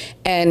work.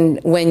 And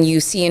when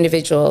you see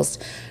individuals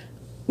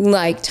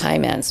like Ty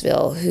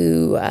Mansville,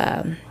 who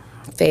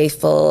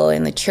faithful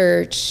in the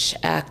church,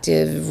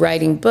 active,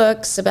 writing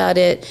books about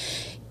it,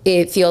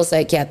 it feels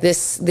like, yeah,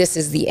 this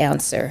is the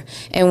answer.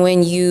 And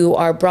when you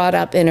are brought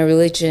up in a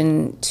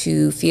religion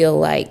to feel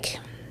like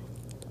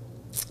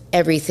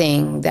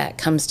everything that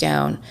comes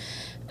down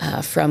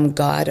from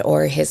God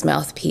or his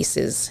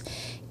mouthpieces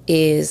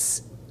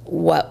is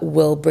what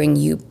will bring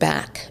you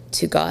back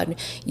to God,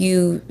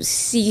 you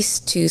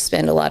cease to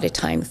spend a lot of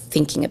time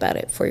thinking about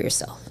it for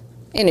yourself.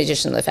 In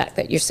addition to the fact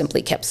that you're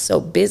simply kept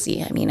so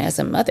busy. I mean, as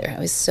a mother, I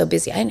was so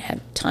busy. I didn't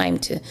have time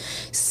to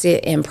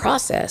sit and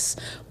process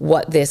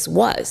what this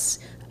was.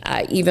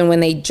 Even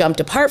when they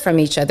jumped apart from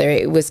each other,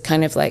 it was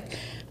kind of like,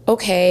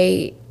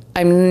 okay,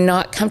 I'm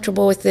not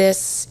comfortable with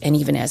this. And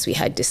even as we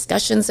had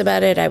discussions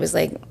about it, I was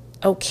like,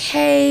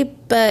 okay,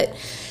 but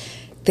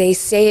they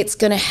say it's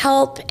going to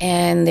help,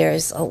 and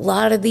there's a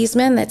lot of these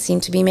men that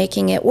seem to be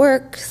making it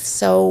work,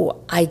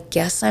 so I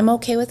guess I'm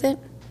okay with it.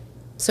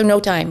 So no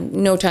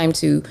time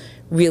to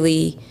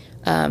really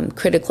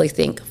critically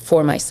think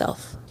for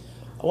myself.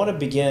 I want to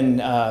begin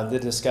the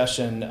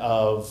discussion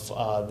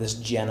of this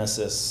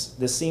genesis.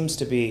 This seems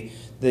to be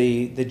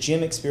the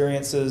gym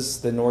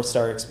experiences, the North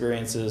Star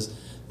experiences,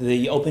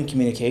 the open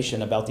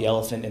communication about the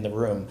elephant in the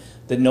room,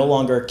 the no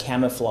longer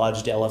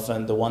camouflaged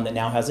elephant, the one that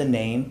now has a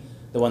name,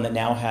 the one that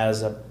now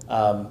has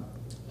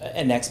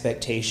an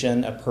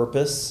expectation, a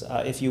purpose,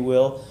 if you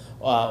will,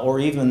 or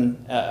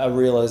even a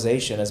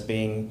realization as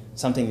being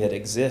something that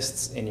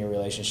exists in your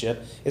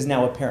relationship, is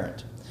now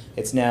apparent.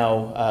 It's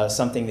now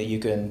something that you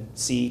can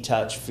see,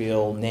 touch,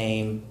 feel,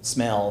 name,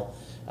 smell,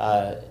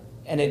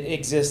 and it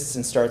exists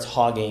and starts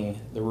hogging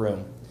the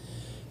room.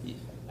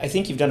 I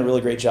think you've done a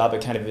really great job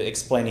at kind of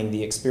explaining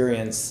the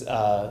experience,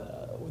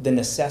 the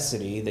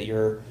necessity that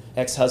your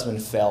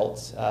ex-husband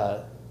felt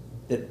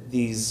that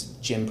these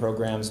gym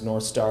programs,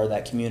 North Star,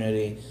 that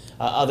community,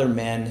 other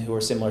men who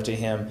are similar to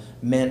him,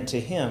 meant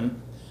to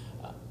him.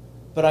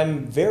 But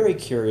I'm very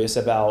curious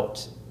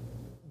about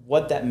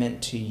what that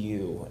meant to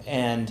you.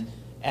 And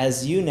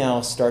as you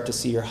now start to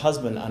see your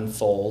husband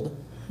unfold,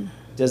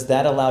 does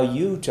that allow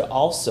you to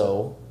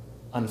also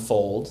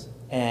unfold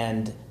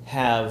and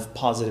have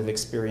positive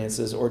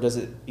experiences, or does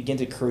it begin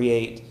to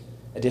create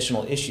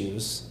additional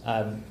issues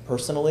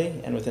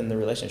personally and within the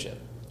relationship?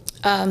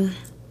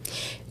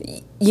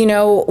 You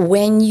know,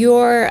 when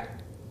you're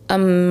a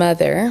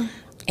mother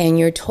and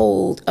you're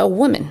told, a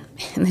woman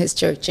in this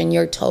church, and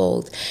you're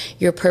told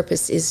your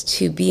purpose is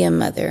to be a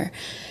mother,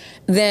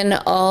 then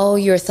all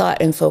your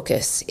thought and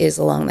focus is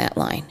along that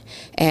line.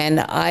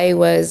 And I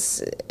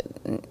was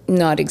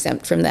not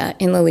exempt from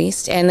that in the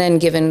least. And then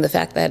given the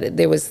fact that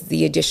there was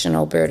the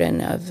additional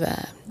burden of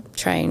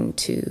trying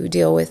to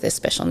deal with this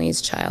special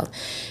needs child,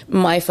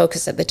 my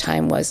focus at the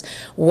time was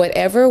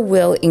whatever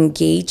will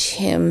engage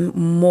him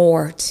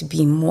more to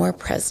be more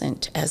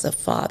present as a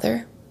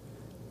father,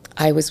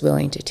 I was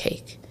willing to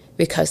take,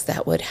 because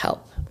that would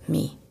help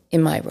me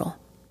in my role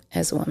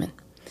as a woman.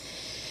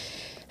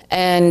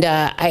 And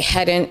I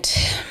hadn't,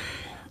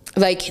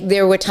 like,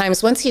 there were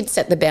times once he'd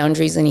set the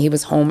boundaries and he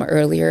was home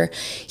earlier,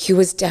 he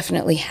was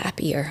definitely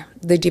happier.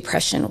 The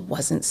depression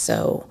wasn't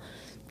so,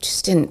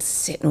 just didn't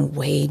sit and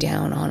weigh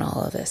down on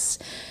all of us.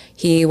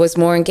 He was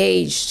more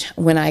engaged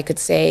when I could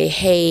say,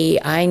 hey,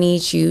 I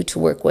need you to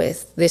work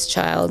with this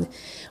child,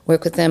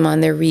 work with them on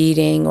their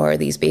reading or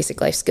these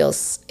basic life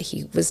skills.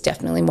 He was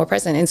definitely more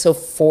present. And so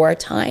for a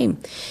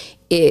time,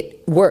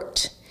 it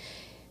worked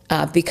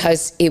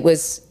because it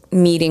was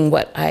meeting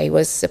what I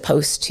was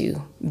supposed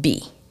to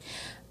be.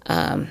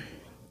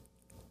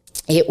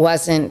 It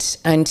wasn't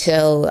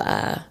until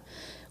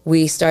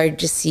we started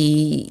to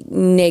see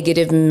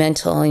negative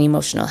mental and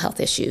emotional health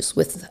issues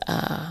with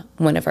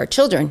one of our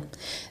children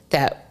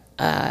that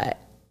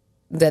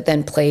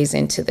then plays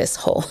into this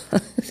whole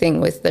thing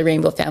with the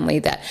Rainbow family,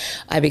 that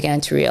I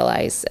began to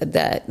realize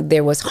that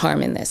there was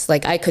harm in this.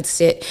 Like, I could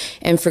sit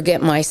and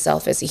forget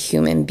myself as a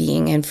human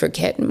being and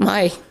forget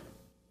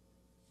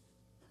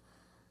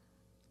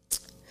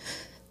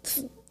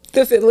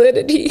the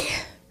validity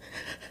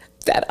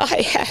that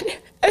I had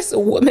as a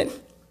woman,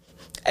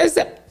 as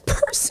a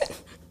person.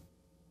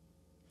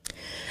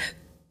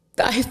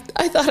 I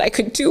thought I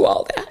could do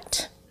all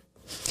that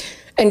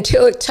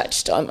until it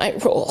touched on my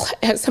role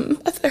as a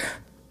mother,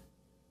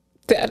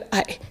 that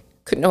I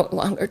could no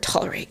longer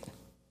tolerate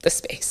the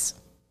space.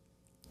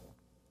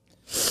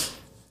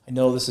 I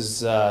know this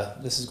is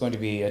going to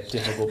be a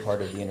difficult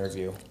part of the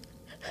interview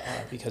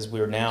because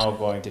we're now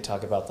going to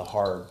talk about the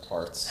hard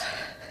parts.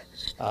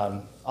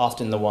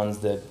 Often the ones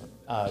that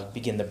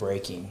begin the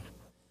breaking,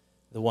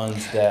 the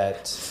ones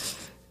that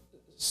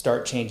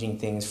start changing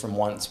things from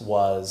once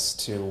was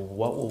to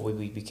what will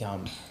we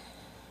become.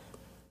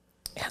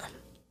 Yeah.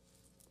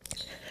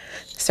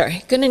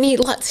 Sorry, gonna need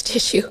lots of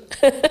tissue.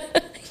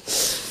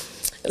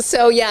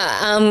 So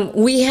yeah,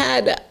 we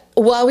had,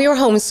 while we were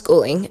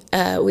homeschooling,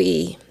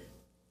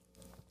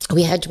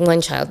 we had one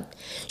child.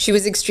 She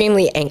was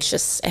extremely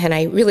anxious, and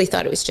I really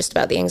thought it was just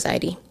about the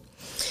anxiety.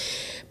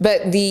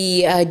 But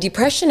the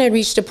depression had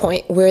reached a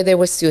point where there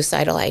was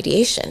suicidal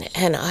ideation,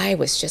 and I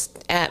was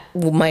just at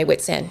my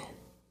wit's end.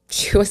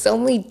 She was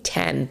only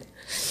 10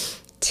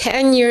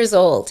 years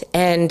old,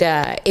 and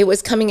it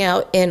was coming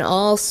out in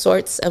all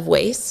sorts of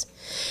ways.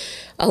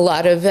 A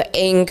lot of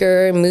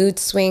anger, mood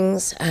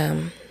swings,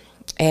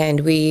 and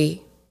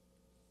we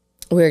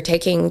were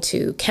taking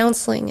to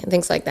counseling and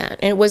things like that.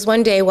 And it was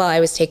one day while I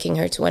was taking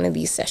her to one of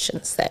these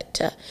sessions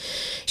that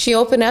she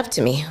opened up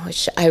to me,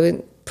 which I was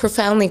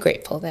profoundly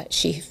grateful that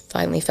she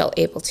finally felt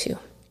able to.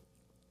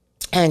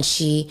 And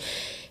she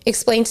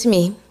explained to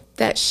me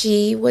that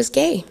she was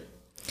gay.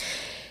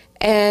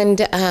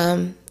 And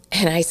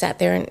I sat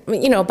there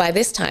and, you know, by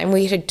this time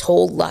we had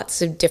told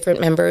lots of different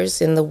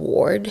members in the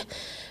ward,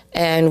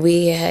 and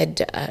we had,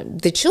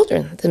 the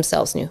children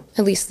themselves knew,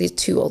 at least the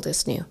two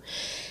oldest knew.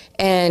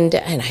 And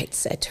I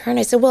said to her, and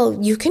I said, well,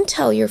 you can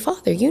tell your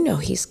father, you know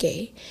he's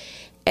gay.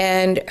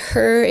 And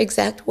her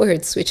exact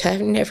words, which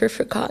I've never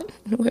forgotten,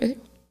 were,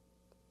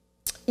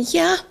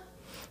 yeah,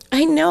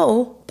 I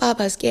know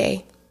Baba's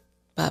gay.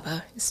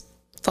 Baba is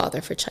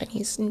father for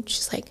Chinese. And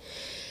she's like,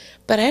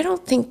 but I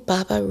don't think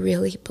Baba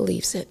really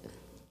believes it.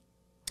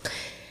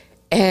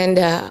 And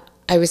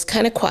I was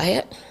kind of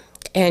quiet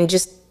and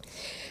just,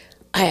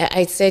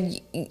 I said,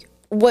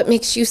 what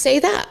makes you say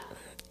that?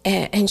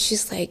 And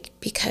she's like,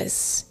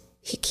 because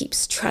he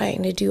keeps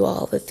trying to do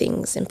all the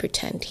things and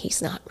pretend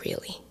he's not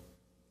really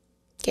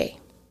gay.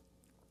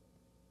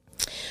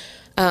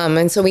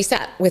 And so we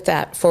sat with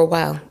that for a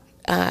while.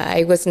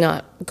 I was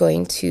not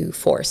going to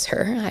force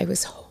her. I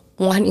was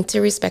wanting to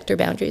respect her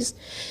boundaries.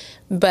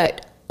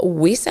 But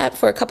we sat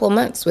for a couple of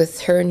months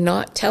with her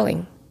not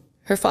telling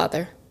her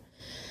father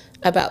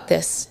about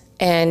this.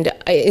 And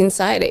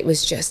inside, it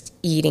was just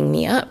eating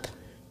me up.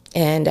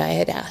 And I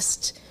had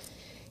asked,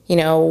 you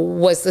know,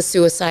 was the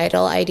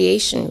suicidal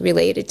ideation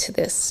related to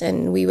this?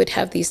 And we would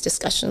have these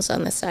discussions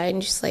on the side.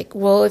 And she's like,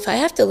 well, if I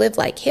have to live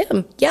like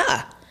him,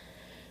 yeah.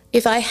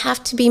 If I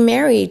have to be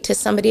married to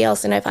somebody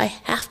else, and if I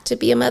have to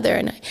be a mother,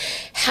 and I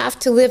have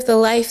to live the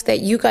life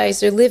that you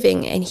guys are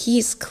living, and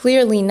he's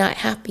clearly not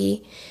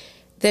happy,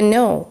 then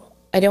no,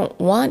 I don't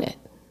want it.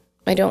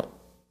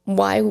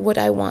 Why would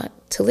I want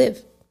to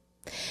live?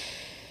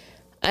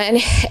 And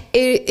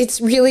it's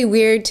really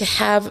weird to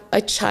have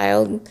a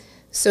child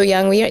so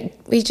young.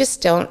 We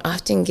just don't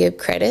often give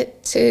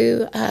credit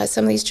to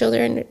some of these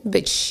children,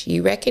 but she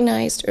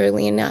recognized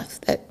early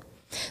enough that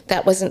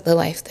that wasn't the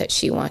life that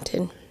she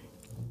wanted.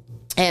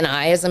 And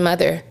I, as a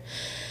mother,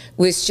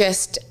 was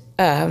just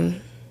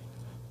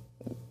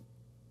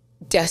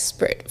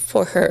desperate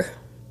for her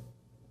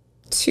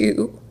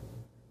to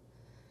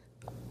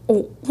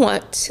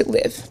want to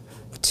live,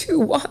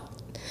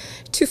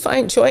 to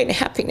find joy and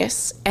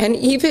happiness. And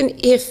even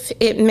if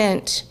it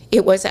meant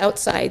it was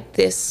outside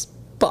this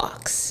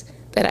box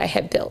that I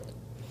had built.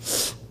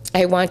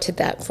 I wanted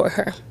that for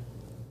her.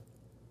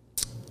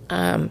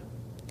 And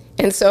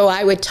so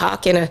I would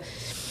talk in a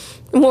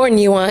more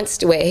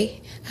nuanced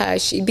way.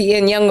 She'd be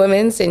in Young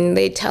Women's, and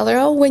they'd tell her,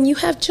 oh, when you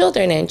have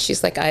children. And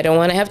she's like, I don't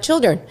want to have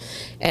children.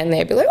 And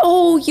they'd be like,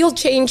 oh, you'll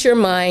change your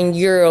mind.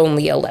 You're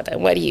only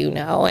 11. What do you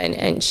know?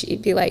 And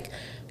she'd be like,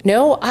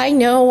 no, I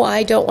know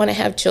I don't want to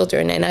have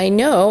children. And I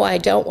know I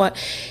don't want...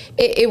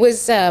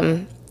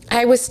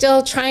 I was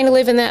still trying to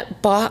live in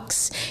that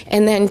box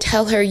and then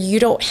tell her, you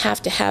don't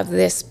have to have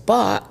this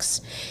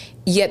box.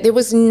 Yet there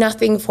was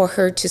nothing for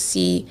her to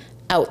see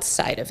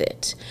outside of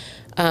it.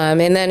 And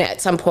then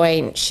at some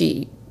point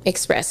she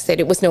expressed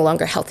that it was no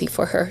longer healthy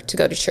for her to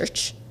go to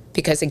church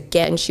because,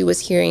 again, she was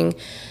hearing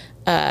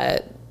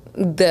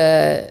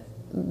the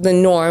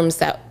norms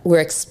that were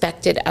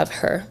expected of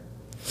her.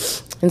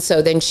 And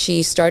so then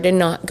she started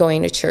not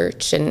going to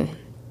church, and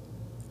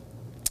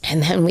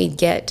then we'd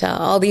get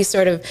all these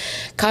sort of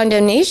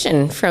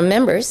condemnation from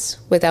members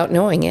without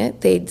knowing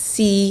it. They'd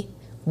see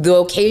the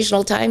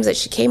occasional times that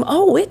she came,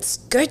 oh, it's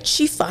good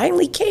she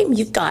finally came.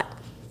 You've got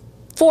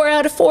 4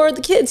 out of 4 of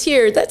the kids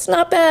here. That's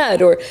not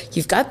bad. Or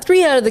you've got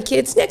 3 out of the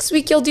kids. Next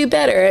week you'll do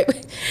better.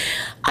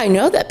 I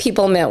know that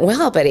people meant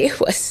well, but it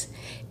was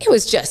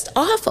just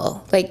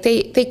awful. Like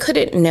they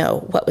couldn't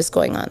know what was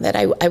going on, that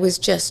I was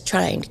just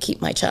trying to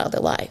keep my child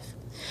alive.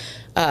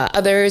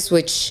 Others,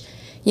 which,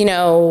 you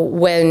know,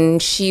 when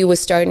she was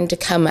starting to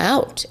come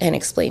out and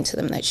explain to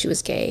them that she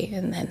was gay,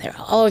 and then they're,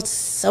 oh, it's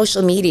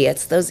social media,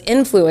 it's those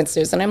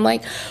influencers. And I'm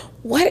like,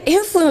 what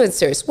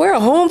influencers? We're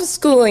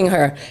homeschooling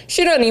her.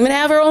 She doesn't even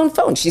have her own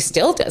phone. She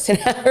still doesn't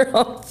have her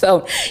own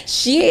phone.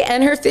 She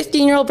and her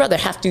 15-year-old brother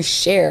have to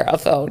share a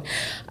phone.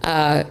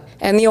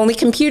 And the only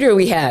computer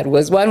we had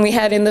was one we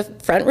had in the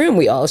front room.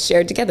 We all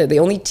shared together. The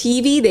only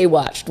TV they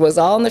watched was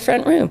all in the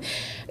front room.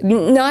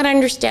 Not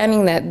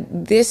understanding that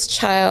this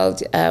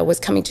child was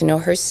coming to know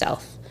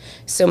herself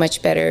so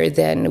much better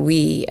than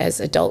we as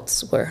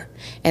adults were.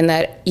 And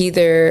that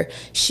either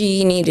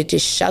she needed to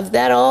shove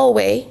that all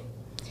away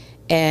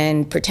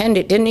and pretend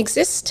it didn't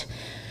exist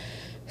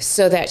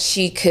so that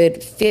she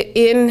could fit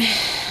in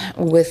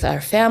with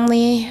our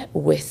family,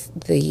 with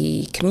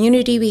the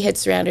community we had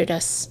surrounded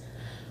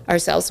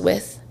ourselves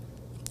with,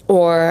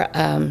 or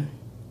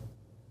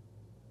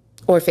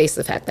face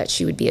the fact that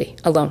she would be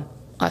alone,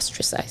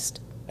 ostracized.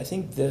 I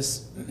think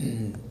this,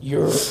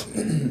 your,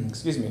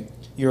 excuse me,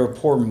 your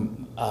poor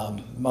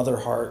mother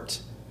heart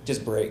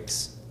just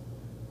breaks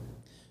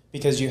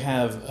because you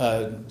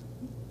have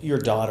your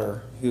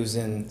daughter who's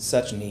in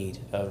such need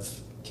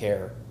of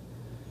care.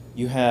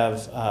 You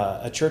have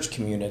a church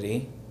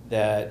community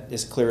that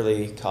is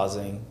clearly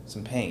causing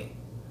some pain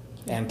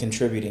and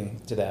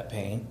contributing to that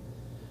pain.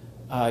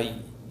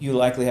 You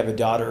likely have a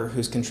daughter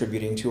who's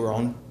contributing to her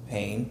own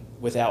pain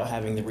without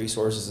having the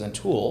resources and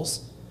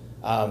tools.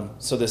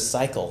 So this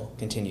cycle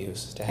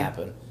continues to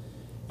happen.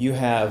 You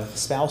have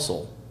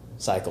spousal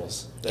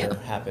cycles that are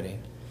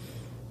happening.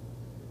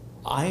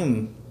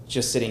 I'm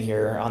just sitting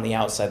here on the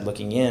outside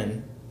looking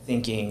in,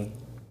 thinking,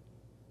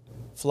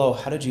 Flo,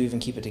 how did you even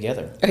keep it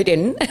together? I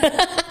didn't.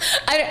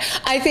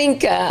 I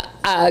think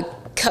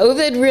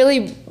COVID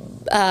really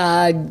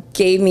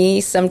gave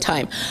me some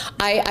time.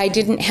 I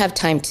didn't have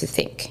time to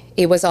think.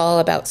 It was all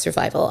about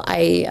survival.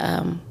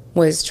 I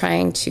was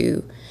trying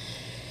to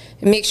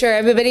make sure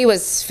everybody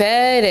was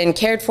fed and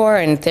cared for,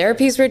 and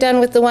therapies were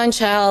done with the one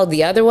child.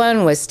 The other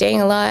one was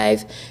staying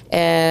alive,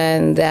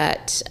 and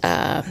that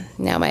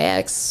now my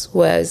ex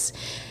was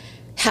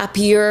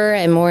happier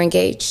and more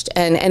engaged.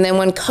 And then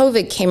when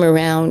COVID came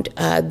around,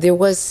 there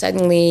was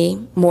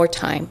suddenly more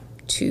time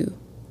to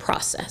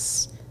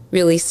process,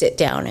 really sit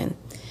down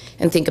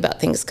and think about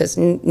things, because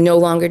no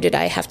longer did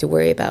I have to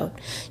worry about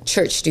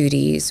church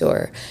duties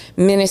or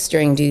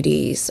ministering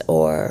duties,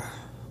 or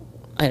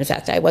in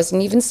fact, I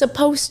wasn't even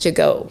supposed to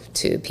go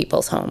to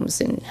people's homes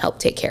and help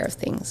take care of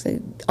things.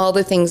 All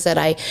the things that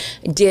I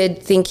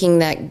did thinking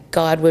that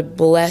God would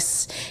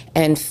bless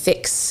and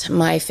fix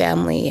my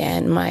family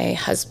and my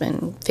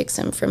husband, fix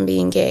him from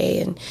being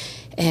gay,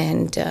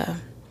 and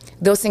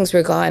those things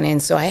were gone.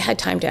 And so I had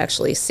time to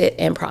actually sit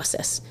and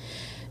process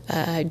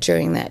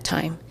during that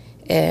time.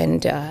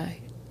 And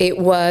it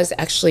was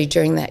actually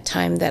during that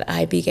time that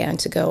I began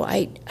to go,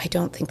 I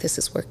don't think this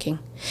is working.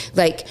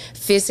 Like,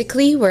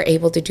 physically, we're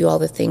able to do all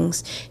the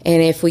things.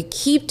 And if we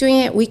keep doing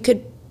it, we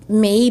could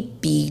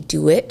maybe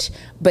do it,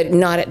 but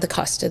not at the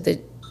cost of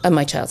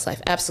my child's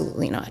life.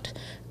 Absolutely not.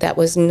 That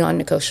was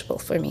non-negotiable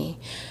for me.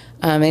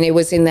 And it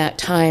was in that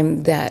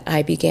time that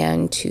I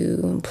began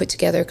to put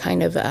together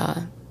kind of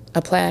a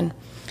plan.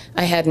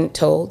 I hadn't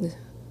told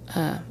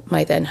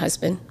my then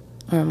husband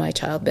or my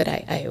child, but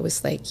I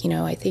was like,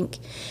 I think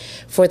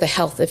for the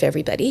health of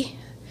everybody,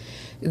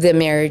 the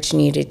marriage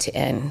needed to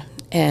end.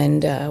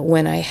 And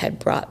when I had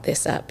brought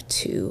this up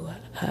to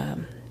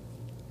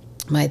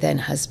my then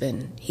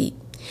husband, it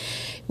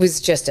was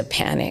just a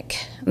panic.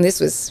 And this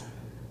was,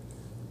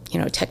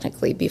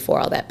 technically before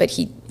all that, but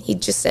he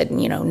just said,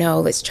 no,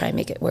 let's try and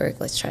make it work.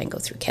 Let's try and go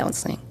through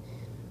counseling.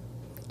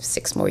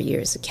 6 more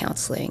years of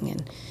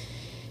counseling.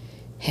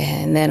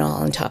 And then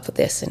all on top of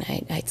this, and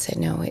I said,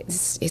 no,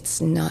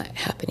 it's not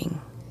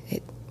happening.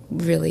 It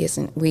really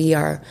isn't. We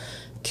are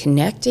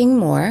connecting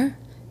more,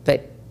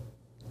 but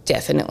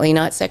definitely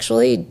not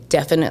sexually,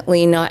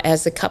 definitely not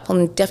as a couple,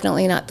 and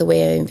definitely not the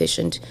way I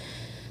envisioned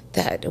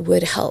that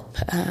would help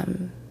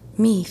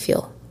me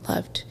feel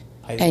loved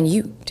and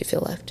you to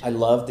feel loved. I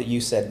love that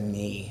you said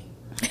me,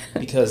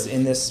 because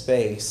in this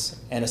space,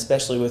 and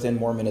especially within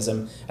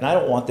Mormonism, and I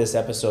don't want this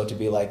episode to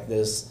be like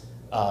this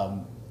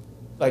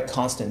like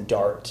constant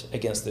dart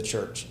against the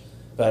church,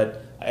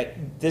 but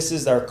this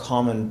is our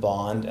common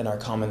bond and our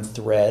common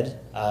thread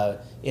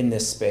in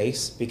this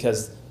space,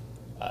 because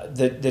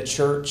the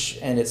church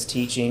and its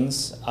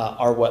teachings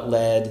are what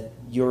led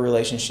your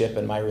relationship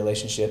and my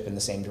relationship in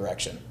the same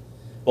direction,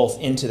 both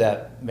into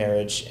that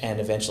marriage and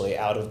eventually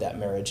out of that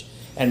marriage.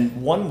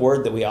 And one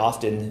word that we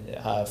often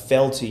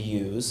fail to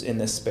use in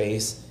this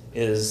space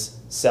is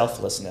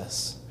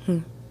selflessness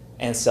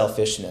and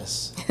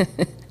selfishness.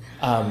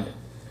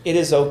 It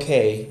is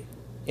okay,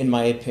 in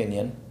my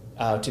opinion,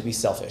 to be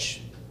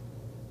selfish.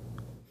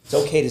 It's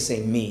okay to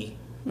say me.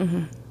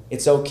 Mm-hmm.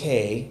 It's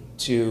okay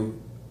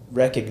to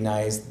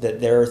recognize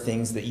that there are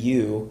things that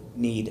you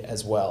need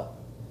as well.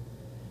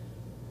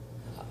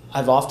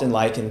 I've often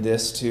likened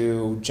this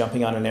to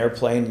jumping on an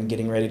airplane and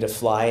getting ready to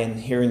fly and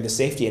hearing the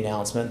safety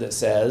announcement that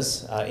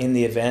says, in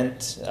the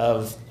event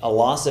of a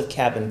loss of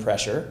cabin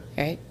pressure,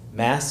 right,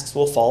 masks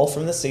will fall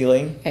from the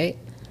ceiling, right,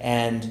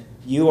 and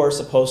you are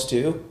supposed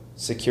to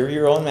secure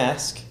your own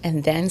mask.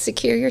 And then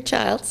secure your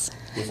child's.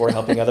 Before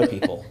helping other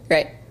people.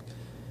 Right.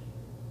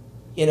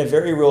 In a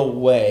very real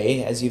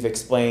way, as you've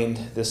explained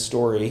this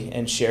story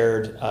and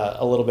shared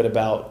a little bit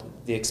about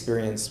the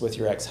experience with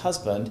your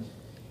ex-husband,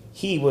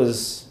 he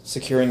was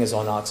securing his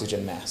own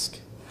oxygen mask.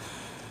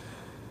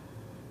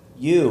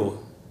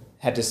 You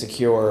had to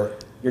secure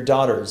your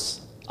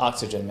daughter's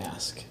oxygen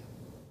mask.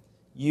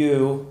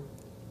 You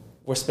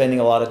were spending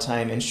a lot of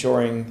time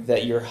ensuring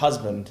that your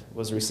husband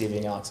was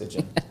receiving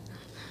oxygen.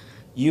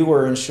 You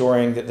were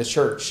ensuring that the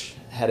church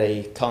had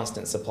a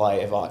constant supply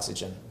of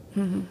oxygen.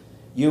 Mm-hmm.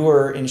 You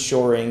were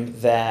ensuring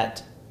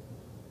that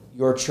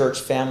your church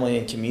family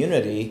and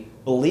community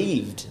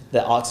believed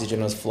that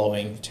oxygen was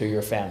flowing to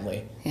your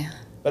family. Yeah.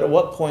 But at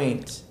what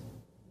point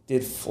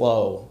did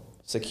Flo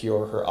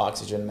secure her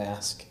oxygen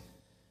mask?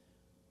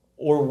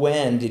 Or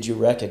when did you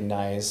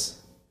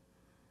recognize,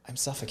 I'm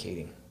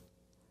suffocating?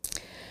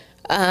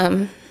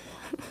 I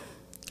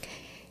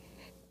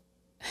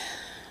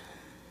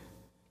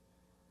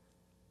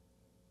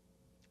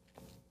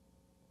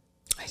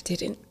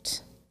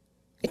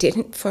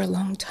didn't for a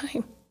long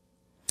time.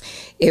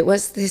 It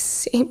was this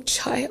same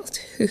child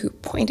who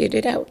pointed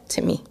it out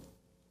to me.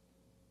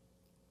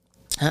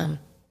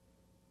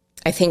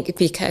 I think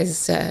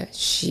because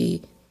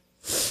she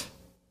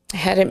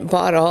hadn't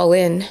bought all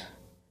in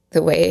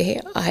the way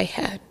I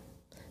had.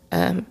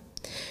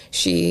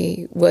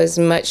 She was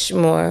much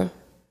more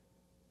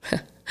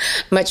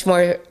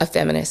a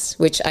feminist,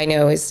 which I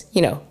know is,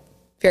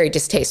 very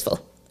distasteful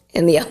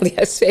in the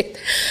LDS faith.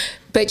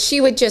 But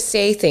she would just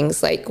say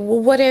things like,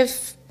 well, what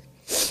if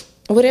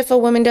a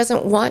woman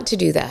doesn't want to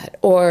do that?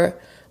 Or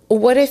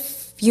what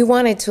if you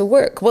wanted to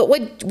work? What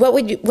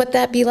would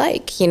that be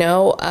like?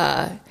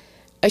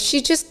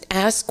 She just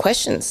asked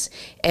questions,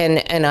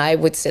 and I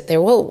would sit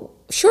there, well,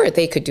 sure,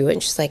 they could do it.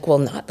 And she's like, well,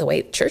 not the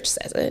way the church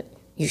says it.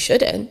 You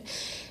shouldn't.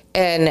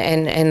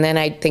 And then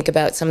I'd think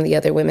about some of the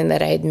other women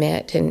that I had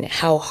met and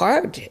how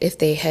hard, if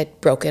they had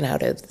broken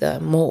out of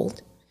the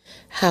mold,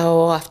 how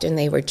often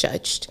they were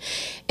judged.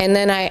 And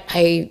then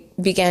I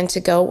began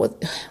to go, well,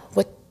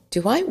 what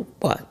do I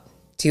want?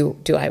 Do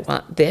I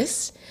want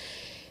this?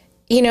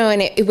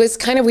 And it was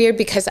kind of weird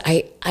because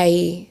I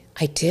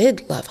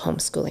did love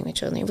homeschooling my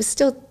children. It was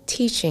still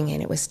teaching,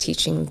 and it was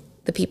teaching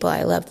the people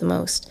I loved the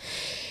most.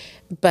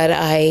 But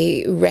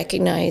I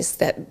recognized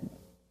that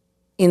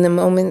in the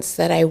moments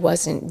that I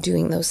wasn't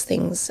doing those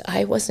things,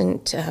 I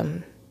wasn't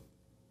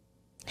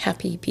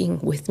happy being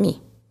with me.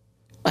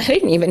 I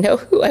didn't even know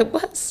who I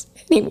was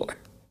anymore.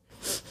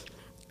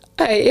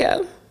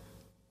 I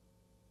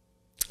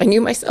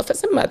knew myself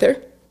as a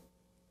mother.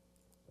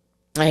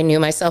 I knew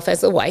myself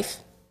as a wife.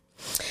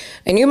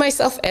 I knew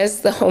myself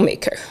as the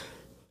homemaker.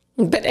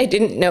 But I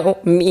didn't know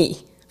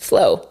me,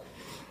 Flo.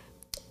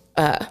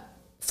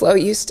 Flo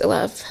used to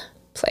love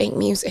playing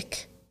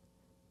music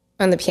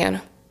on the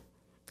piano.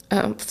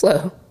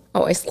 Flo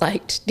always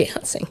liked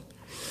dancing.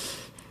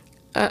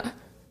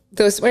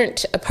 Those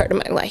weren't a part of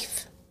my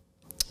life.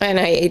 And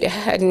I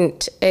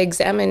hadn't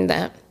examined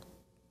that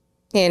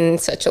in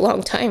such a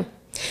long time.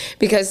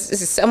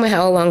 Because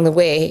somehow along the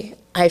way,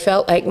 I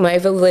felt like my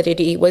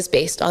validity was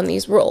based on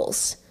these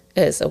roles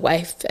as a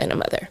wife and a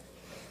mother.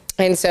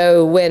 And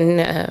so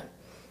when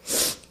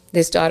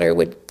this daughter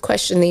would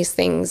question these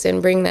things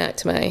and bring that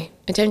to my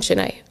attention,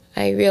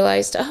 I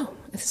realized, oh,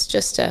 it's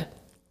just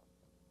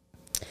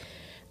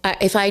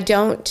if I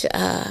don't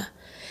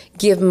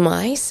give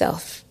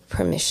myself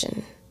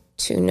permission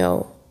to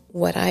know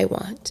what I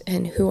want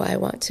and who I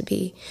want to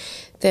be,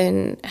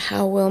 then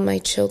how will my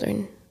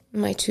children,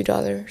 my two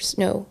daughters,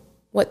 know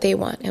what they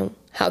want and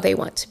how they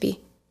want to be,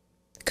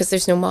 because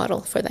there's no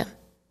model for them.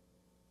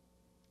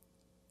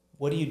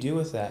 What do you do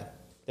with that?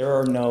 There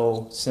are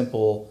no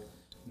simple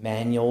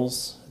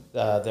manuals.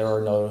 There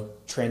are no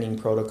training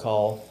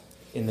protocol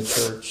in the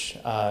church,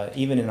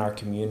 even in our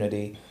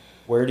community.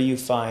 Where do you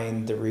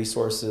find the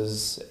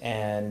resources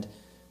and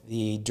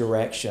the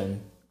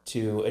direction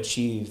to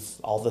achieve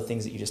all the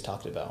things that you just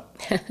talked about?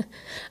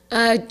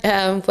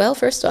 Well,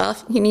 first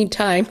off, you need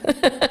time.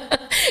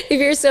 If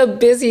you're so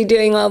busy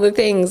doing all the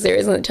things, there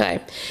isn't time.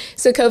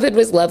 So COVID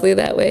was lovely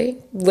that way.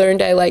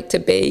 Learned I like to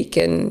bake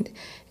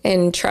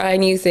and try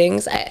new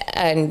things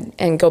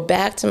and go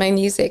back to my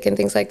music and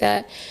things like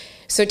that.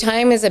 So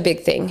time is a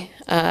big thing.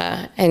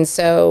 And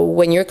so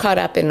when you're caught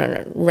up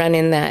in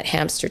running that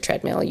hamster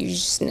treadmill,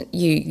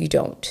 you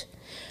don't.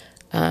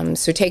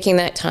 So taking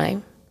that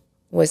time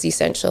was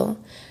essential.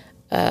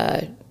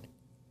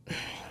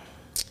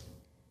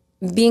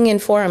 Being in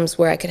forums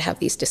where I could have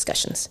these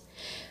discussions.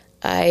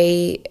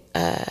 I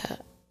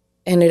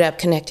ended up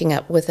connecting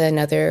up with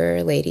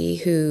another lady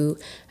who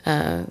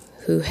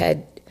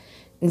had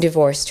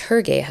divorced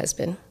her gay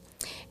husband,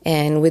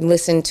 and would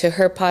listen to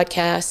her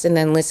podcast and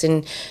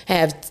then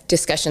have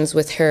discussions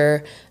with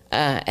her.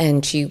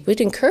 And she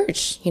would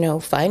encourage,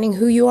 finding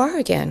who you are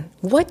again.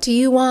 What do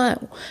you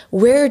want?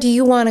 Where do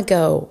you want to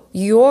go?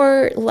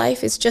 Your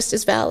life is just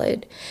as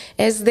valid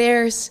as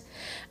theirs.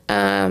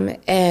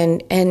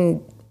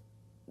 And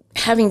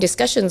having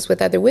discussions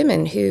with other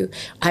women who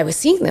I was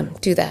seeing them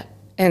do that,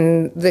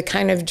 and the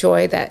kind of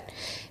joy that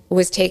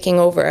was taking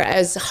over,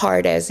 as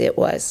hard as it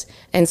was.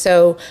 And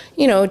so,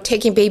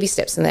 taking baby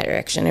steps in that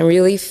direction and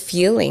really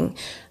feeling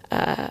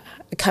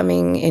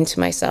coming into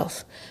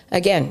myself.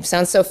 Again,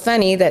 sounds so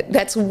funny that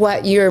that's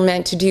what you're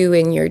meant to do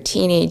in your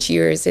teenage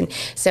years, and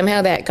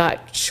somehow that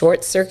got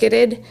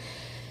short-circuited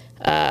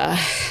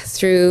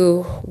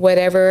through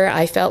whatever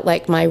I felt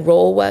like my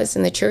role was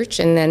in the church,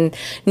 and then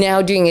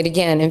now doing it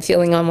again and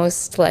feeling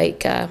almost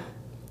like a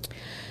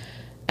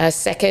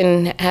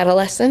second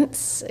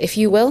adolescence, if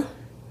you will.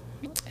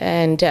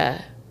 And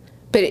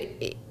but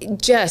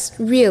just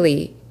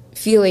really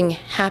feeling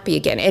happy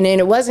again. And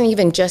it wasn't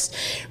even just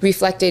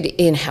reflected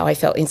in how I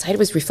felt inside, it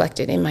was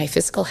reflected in my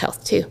physical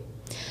health too.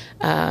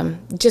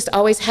 Just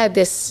always had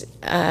this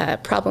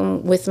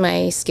problem with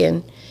my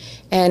skin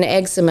and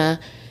eczema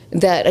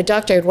that a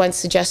doctor had once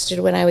suggested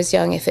when I was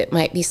young if it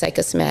might be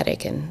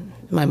psychosomatic, and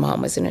my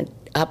mom was in an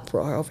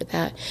uproar over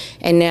that.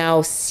 And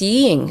now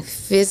seeing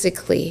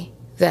physically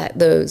that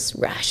those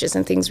rashes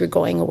and things were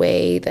going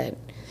away, that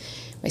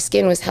my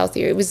skin was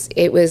healthier.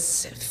 It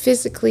was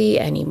physically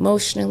and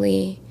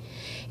emotionally,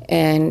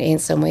 and in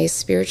some ways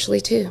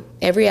spiritually too.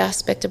 Every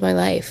aspect of my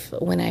life,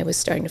 when I was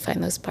starting to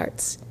find those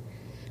parts,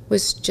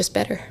 was just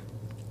better.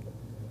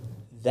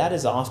 That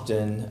is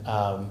often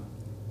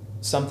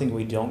something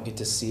we don't get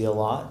to see a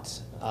lot.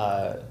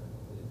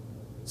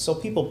 So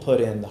people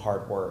put in the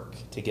hard work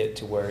to get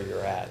to where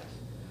you're at.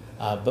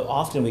 But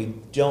often we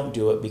don't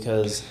do it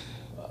because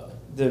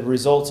the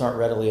results aren't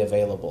readily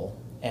available.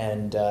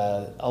 And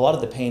a lot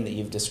of the pain that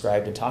you've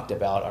described and talked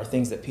about are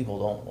things that people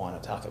don't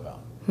want to talk about.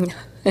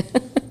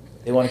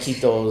 They want to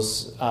keep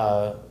those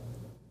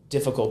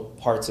difficult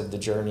parts of the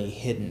journey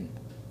hidden,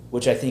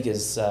 which I think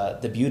is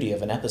the beauty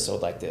of an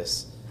episode like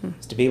this,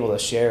 is to be able to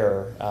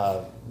share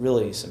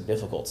really some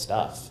difficult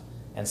stuff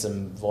and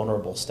some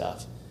vulnerable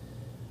stuff.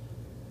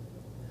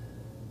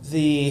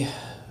 The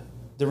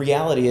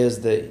reality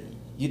is that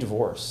you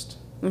divorced,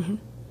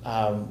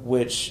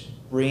 which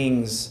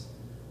brings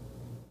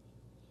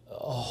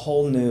a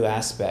whole new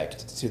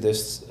aspect to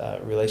this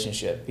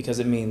relationship, because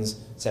it means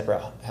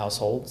separate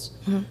households.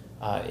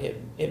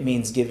 It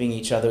means giving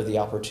each other the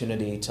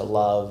opportunity to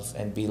love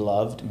and be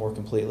loved more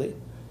completely.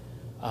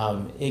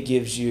 It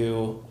gives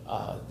you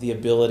the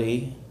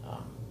ability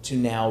to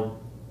now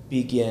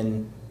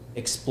begin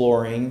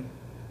exploring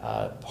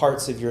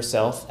parts of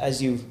yourself,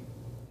 as you've,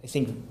 I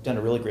think, done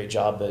a really great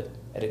job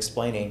at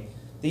explaining,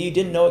 that you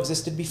didn't know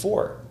existed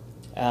before.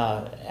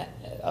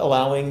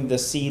 Allowing the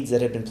seeds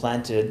that had been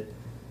planted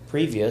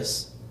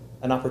previous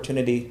an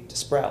opportunity to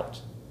sprout.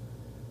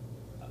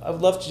 I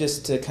would love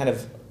to kind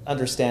of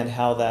understand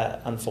how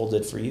that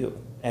unfolded for you,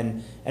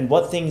 and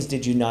what things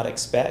did you not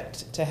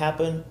expect to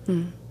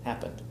happen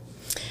happened.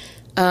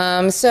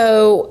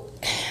 So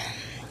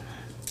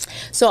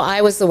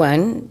I was the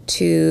one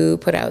to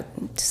put out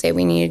to say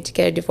we needed to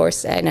get a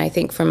divorce, and I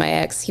think for my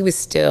ex, he was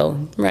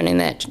still running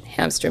that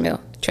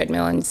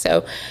treadmill, and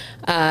so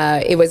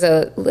it was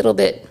a little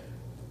bit.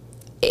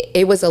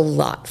 It was a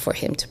lot for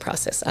him to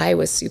process. I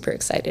was super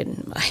excited.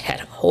 I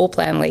had a whole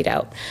plan laid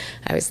out.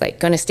 I was like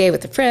going to stay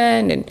with a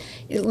friend, and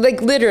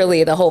like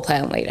literally the whole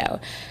plan laid out.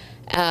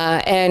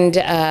 And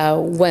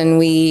when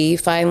we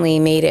finally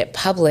made it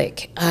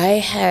public, I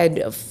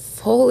had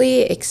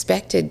fully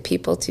expected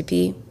people to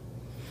be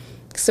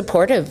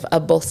supportive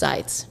of both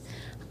sides.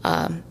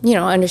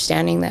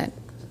 Understanding that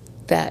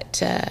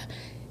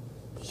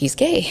he's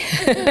gay.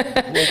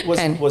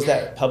 Was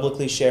that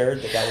publicly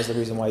shared, that was the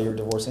reason why you were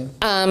divorcing?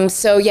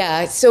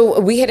 So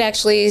we had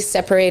actually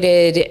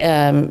separated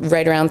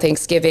right around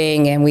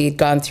Thanksgiving, and we'd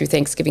gone through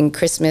Thanksgiving,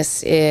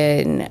 Christmas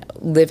in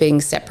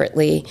living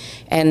separately.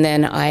 And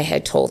then I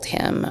had told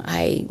him,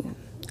 I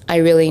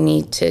really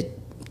need to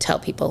tell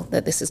people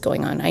that this is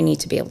going on. I need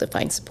to be able to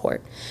find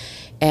support.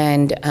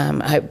 And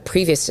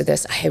previous to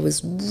this, I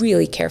was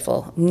really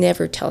careful,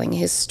 never telling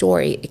his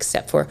story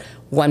except for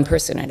one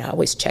person. I'd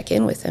always check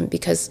in with him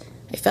because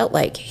I felt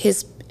like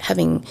his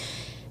having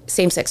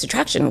same-sex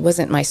attraction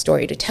wasn't my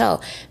story to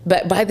tell.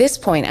 But by this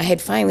point, I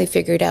had finally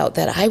figured out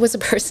that I was a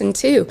person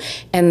too,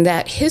 and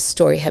that his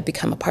story had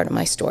become a part of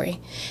my story,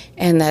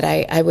 and that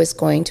I was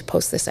going to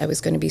post this. I was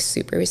going to be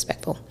super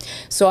respectful.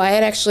 So I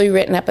had actually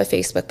written up a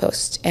Facebook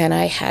post, and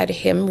I had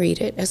him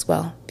read it as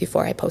well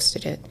before I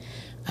posted it.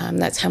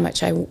 That's how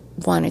much I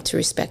wanted to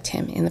respect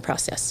him in the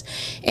process.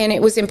 And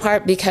it was in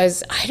part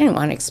because I didn't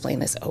want to explain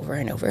this over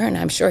and over, and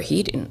I'm sure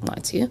he didn't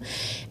want to.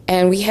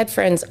 And we had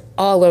friends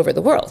all over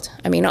the world.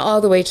 I mean,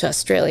 all the way to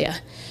Australia.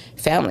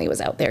 Family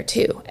was out there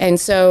too. And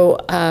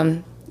so,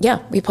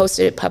 we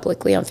posted it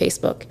publicly on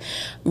Facebook.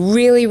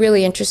 Really,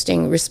 really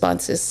interesting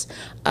responses.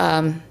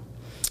 I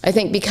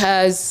think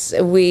because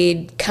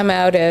we'd come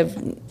out of,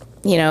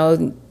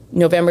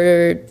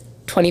 November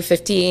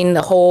 2015,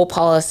 the whole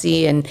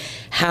policy and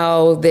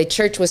how the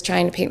church was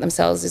trying to paint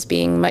themselves as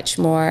being much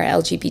more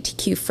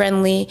LGBTQ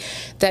friendly,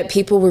 that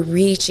people were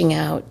reaching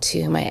out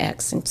to my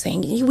ex and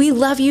saying, we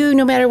love you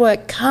no matter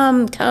what,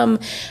 come.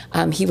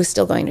 He was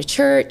still going to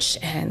church,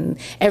 and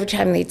every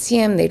time they'd see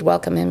him, they'd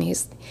welcome him.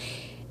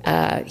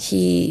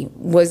 He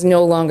was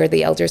no longer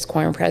the elders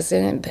quorum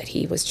president, but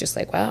he was just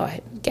like, wow,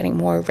 I'm getting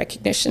more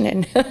recognition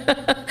and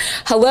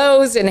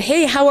hellos and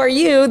hey, how are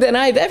you than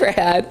I've ever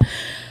had.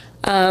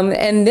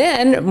 And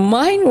then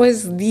mine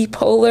was the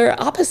polar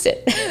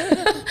opposite.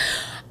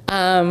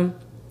 I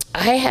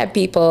had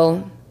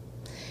people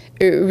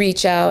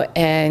reach out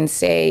and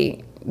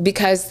say,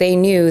 because they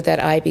knew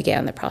that I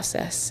began the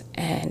process,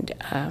 and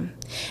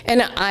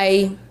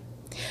I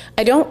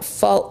don't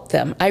fault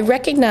them. I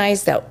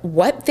recognize that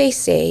what they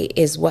say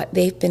is what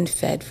they've been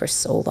fed for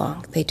so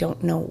long. They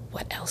don't know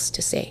what else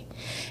to say,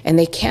 and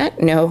they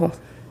can't know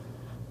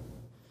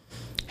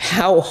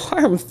how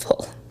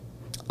harmful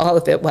all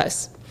of it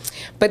was.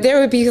 But there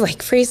would be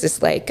like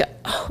phrases like,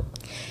 oh,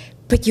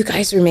 but you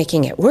guys were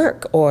making it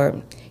work,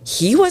 or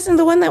he wasn't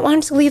the one that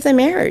wanted to leave the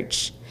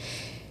marriage.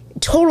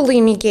 Totally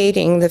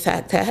negating the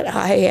fact that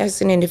I,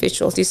 as an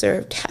individual,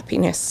 deserved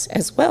happiness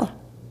as well.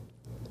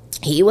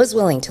 He was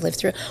willing to live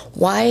through.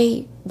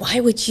 Why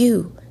would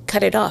you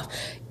cut it off?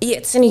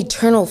 It's an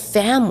eternal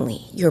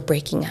family you're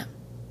breaking up.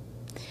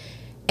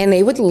 And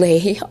they would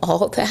lay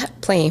all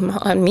that blame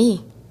on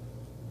me.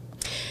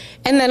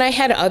 And then I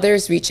had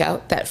others reach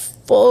out that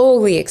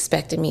fully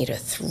expected me to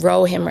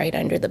throw him right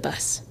under the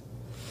bus.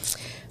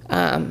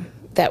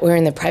 That were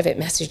in the private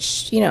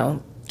message,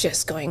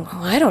 just going,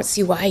 oh, I don't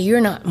see why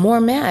you're not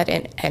more mad.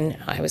 And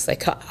I was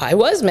like, I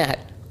was mad.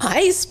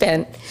 I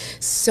spent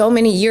so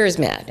many years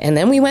mad. And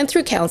then we went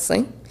through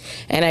counseling,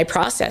 and I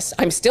processed.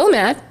 I'm still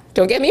mad.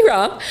 Don't get me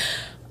wrong.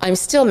 I'm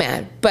still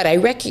mad. But I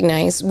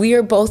recognize we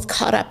are both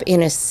caught up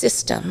in a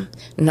system,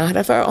 not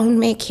of our own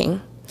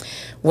making,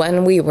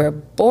 one we were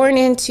born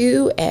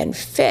into and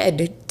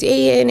fed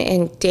day in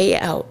and day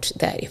out,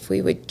 that if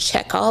we would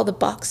check all the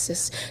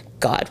boxes,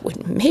 God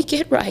would make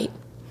it right.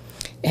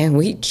 And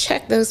we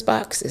checked those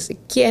boxes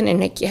again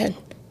and again,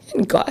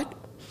 and God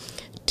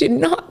did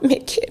not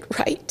make it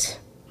right.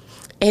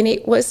 And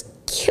it was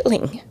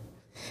killing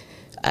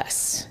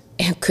us,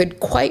 and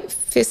could quite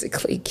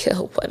physically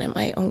kill one of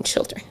my own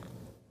children.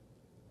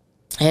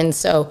 And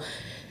so,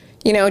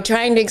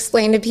 trying to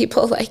explain to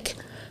people, like,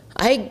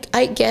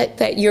 I get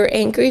that you're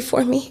angry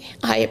for me.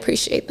 I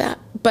appreciate that.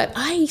 But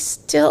I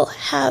still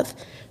have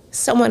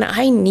someone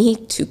I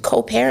need to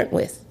co-parent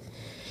with.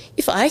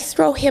 If I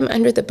throw him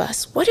under the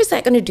bus, what is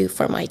that going to do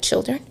for my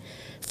children,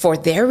 for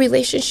their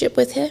relationship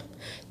with him?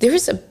 There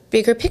is a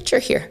bigger picture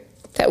here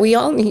that we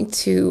all need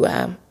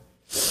to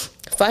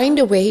find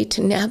a way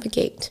to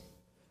navigate,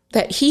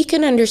 that he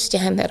can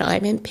understand that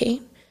I'm in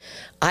pain.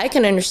 I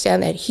can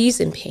understand that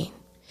he's in pain,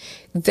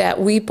 that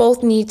we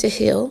both need to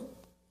heal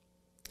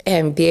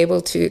and be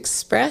able to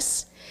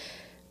express,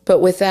 but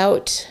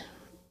without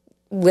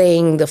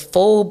laying the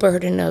full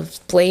burden of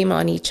blame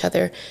on each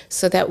other,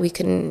 so that we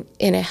can,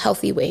 in a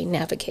healthy way,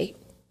 navigate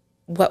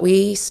what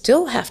we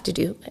still have to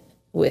do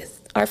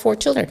with our 4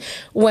 children.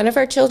 One of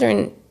our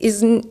children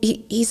he's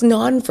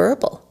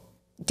nonverbal,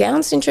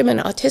 Down syndrome and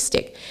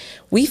autistic.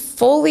 We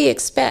fully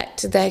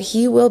expect that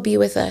he will be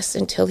with us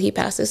until he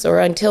passes, or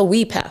until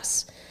we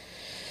pass,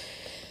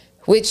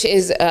 which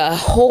is a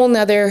whole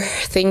nother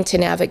thing to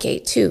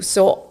navigate too.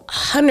 So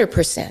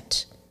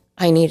 100%,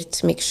 I needed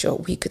to make sure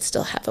we could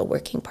still have a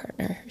working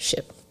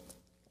partnership.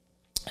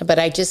 But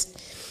I just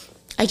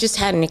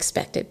hadn't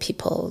expected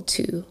people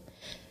to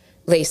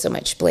lay so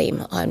much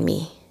blame on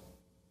me,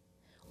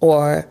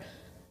 or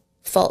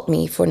fault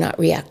me for not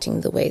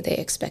reacting the way they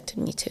expected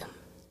me to.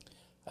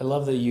 I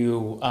love that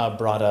you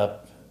brought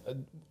up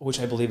which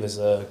I believe is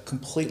a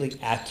completely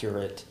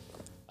accurate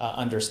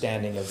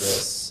understanding of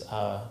this,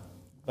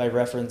 by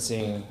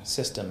referencing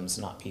systems,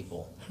 not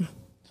people.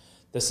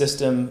 The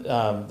system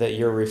that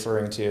you're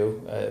referring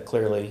to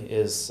clearly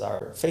is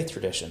our faith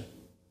tradition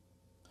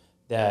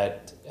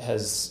that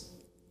has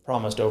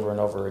promised over and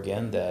over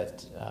again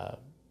that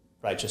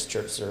righteous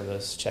church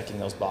service, checking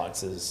those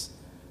boxes,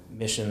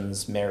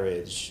 missions,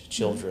 marriage,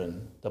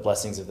 children, the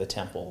blessings of the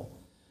temple,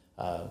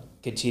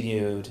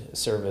 continued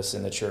service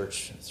in the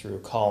church through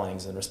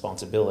callings and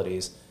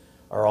responsibilities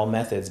are all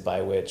methods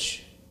by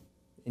which,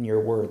 in your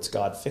words,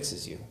 God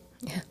fixes you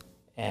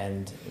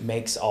and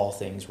makes all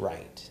things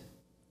right.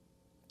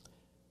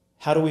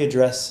 How do we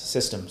address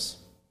systems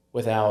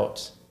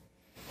without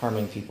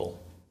harming people?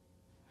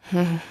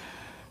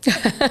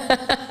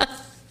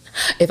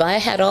 If I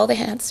had all the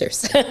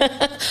answers.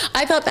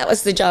 I thought that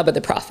was the job of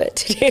the prophet.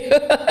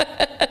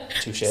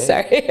 Touche.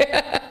 Sorry.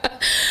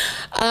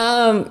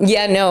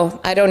 Yeah, no,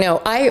 I don't know.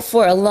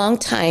 For a long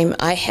time,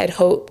 I had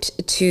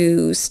hoped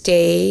to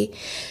stay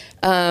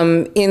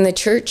in the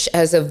church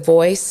as a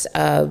voice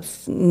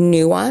of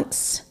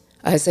nuance,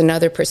 as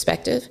another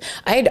perspective.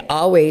 I had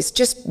always,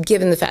 just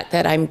given the fact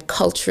that I'm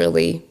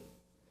culturally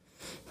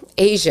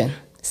Asian,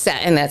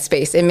 sat in that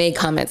space and made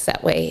comments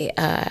that way.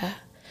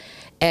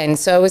 And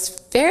so I was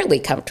fairly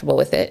comfortable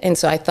with it. And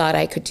so I thought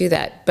I could do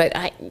that. But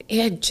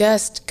it had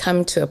just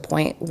come to a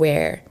point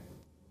where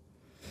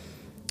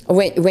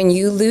when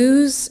you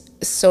lose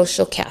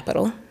social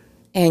capital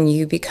and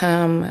you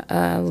become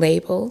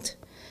labeled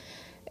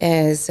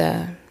as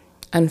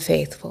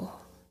unfaithful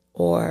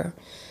or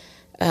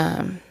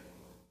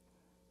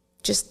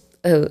just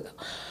a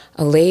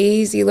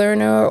lazy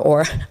learner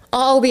or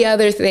all the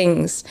other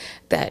things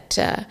that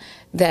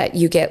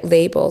you get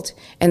labeled,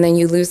 and then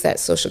you lose that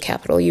social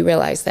capital, you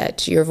realize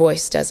that your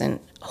voice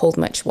doesn't hold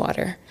much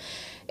water.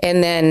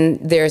 And then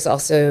there's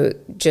also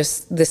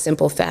just the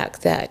simple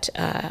fact that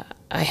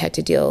I had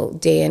to deal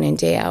day in and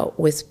day out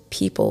with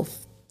people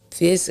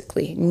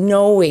physically,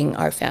 knowing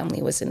our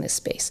family was in this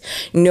space,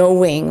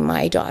 knowing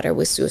my daughter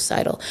was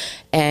suicidal,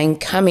 and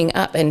coming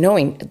up and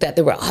knowing that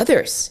there were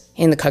others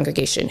in the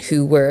congregation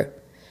who were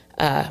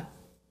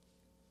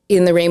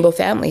in the rainbow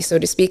family, so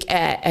to speak,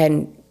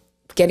 and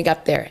getting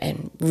up there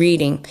and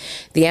reading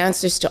the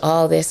answers to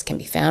all this can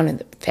be found in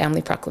the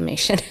family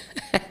proclamation,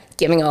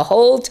 giving a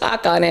whole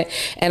talk on it.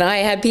 And I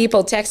had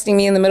people texting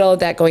me in the middle of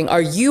that going,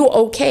 are you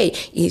okay?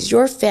 Is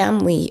your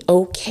family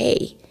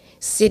okay?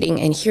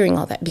 Sitting and hearing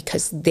all that,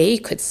 because they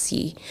could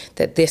see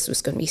that this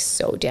was going to be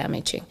so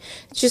damaging.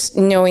 Just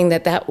knowing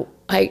that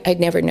I'd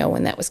never know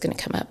when that was going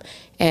to come up.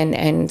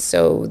 And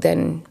so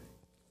then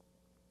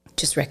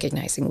just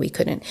recognizing we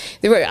couldn't.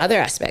 There were other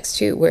aspects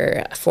too,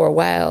 where for a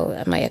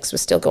while my ex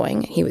was still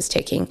going. He was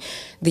taking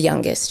the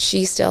youngest.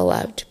 She still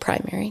loved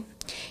primary,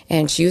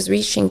 and she was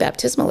reaching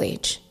baptismal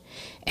age.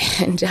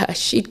 And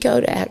she'd go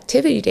to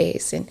activity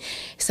days, and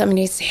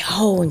somebody would say,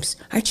 "Oh,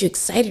 aren't you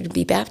excited to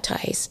be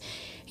baptized?"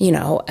 You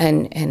know,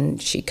 and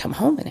she'd come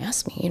home and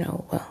ask me,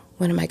 well,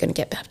 when am I going to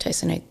get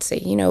baptized? And I'd say,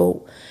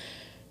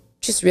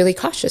 just really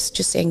cautious,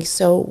 just saying,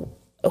 so.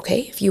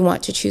 Okay, if you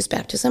want to choose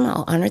baptism,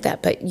 I'll honor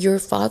that, but your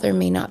father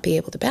may not be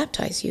able to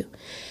baptize you.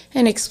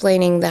 And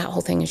explaining that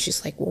whole thing, and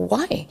she's like, well,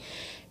 why?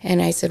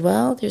 And I said,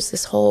 well, there's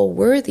this whole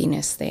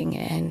worthiness thing,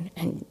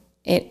 and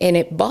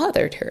it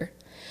bothered her.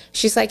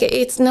 She's like,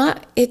 it's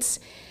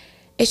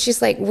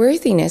just like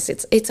worthiness.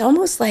 It's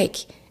almost like,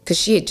 because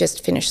she had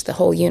just finished the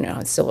whole unit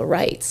on civil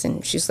rights,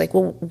 and she's like,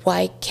 well,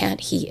 why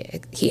can't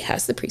he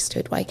has the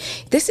priesthood? Why?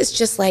 This is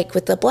just like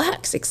with the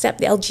blacks, except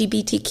the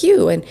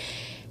LGBTQ,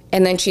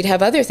 and then she'd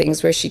have other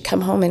things where she'd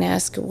come home and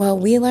ask, well,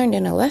 we learned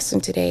in a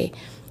lesson today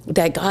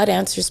that God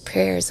answers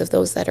prayers of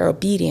those that are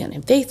obedient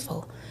and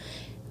faithful.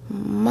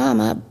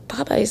 Mama,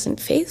 Papa isn't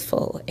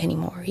faithful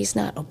anymore. He's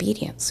not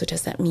obedient. So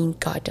does that mean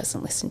God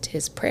doesn't listen to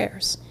his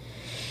prayers?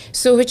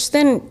 So which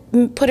then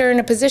put her in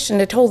a position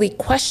to totally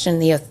question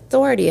the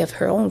authority of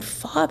her own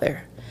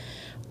father.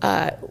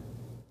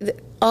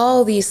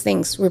 All these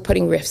things were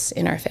putting rifts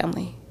in our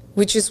family,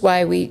 which is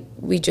why we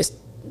just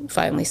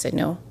finally said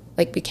no.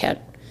 Like, we can't.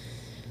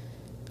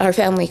 Our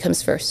family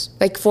comes first.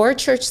 Like, for a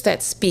church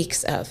that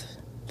speaks of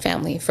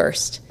family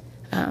first,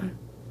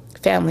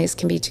 families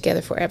can be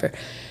together forever,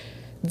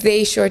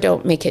 they sure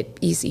don't make it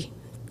easy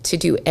to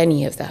do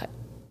any of that,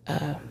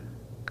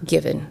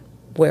 given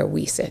where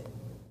we sit.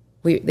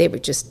 They were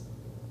just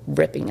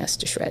ripping us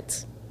to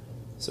shreds.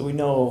 So we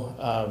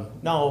know,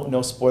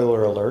 no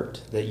spoiler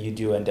alert, that you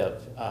do end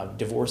up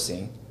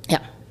divorcing.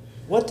 Yeah.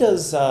 What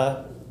does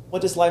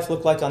life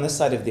look like on this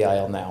side of the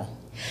aisle now?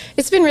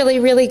 It's been really,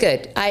 really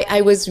good.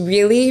 I was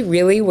really,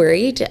 really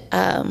worried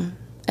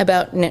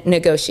about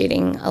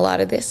negotiating a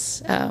lot of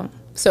this.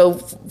 So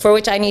for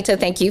which I need to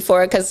thank you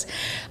for, because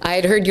I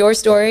had heard your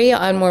story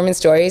on Mormon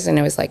Stories, and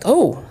I was like,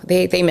 oh,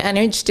 they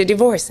managed to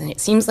divorce, and it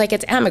seems like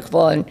it's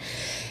amicable. And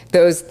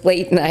those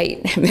late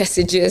night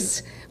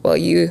messages, well,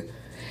 you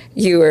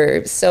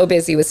were so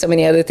busy with so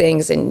many other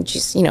things and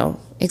just,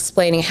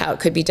 explaining how it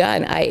could be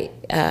done.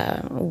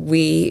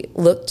 We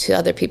looked to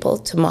other people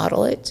to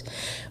model it.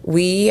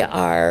 We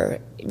are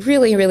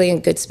really, really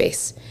in good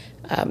space.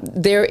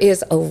 There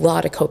is a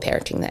lot of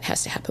co-parenting that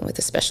has to happen with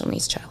a special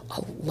needs child,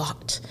 a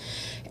lot.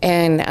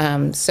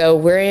 And so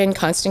we're in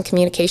constant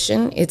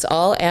communication. It's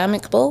all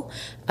amicable.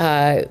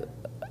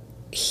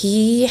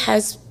 He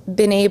has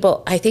been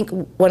able, I think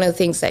one of the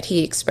things that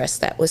he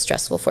expressed that was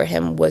stressful for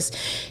him was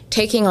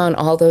taking on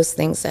all those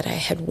things that I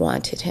had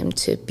wanted him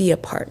to be a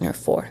partner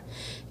for.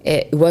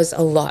 It was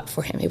a lot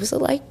for him. It was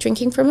like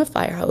drinking from a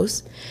fire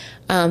hose.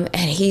 And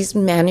he's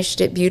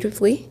managed it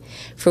beautifully,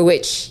 for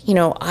which, you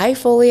know, I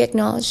fully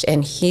acknowledged,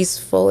 and he's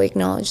fully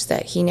acknowledged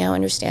that he now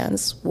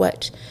understands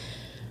what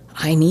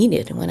I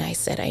needed when I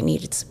said I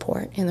needed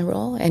support in the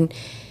role. And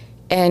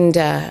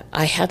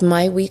I have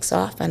my weeks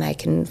off, and I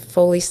can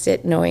fully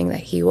sit knowing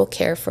that he will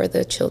care for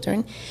the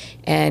children.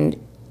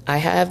 And I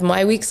have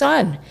my weeks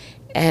on,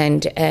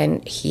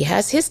 and he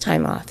has his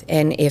time off.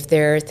 And if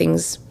there are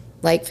things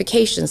like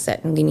vacations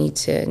that we need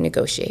to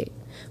negotiate,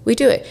 we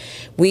do it.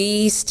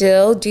 We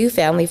still do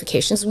family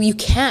vacations. You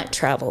can't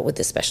travel with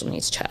a special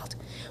needs child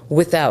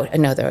without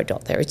another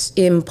adult there. It's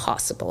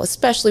impossible,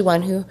 especially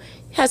one who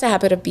has a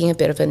habit of being a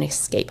bit of an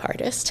escape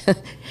artist.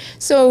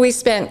 So we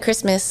spent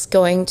Christmas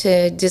going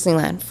to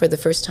Disneyland for the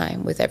first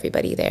time with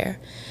everybody there.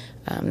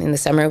 In the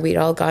summer, we'd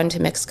all gone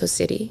to Mexico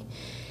City.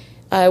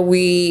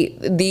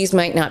 These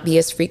might not be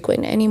as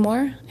frequent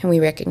anymore, and we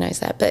recognize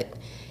that, but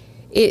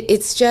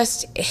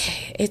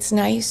it's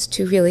nice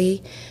to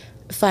really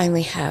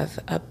finally have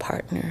a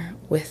partner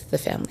with the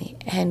family,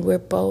 and we're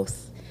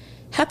both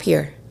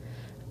happier,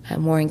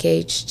 more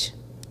engaged.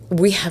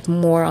 We have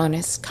more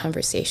honest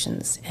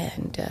conversations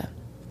and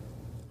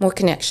more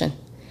connection.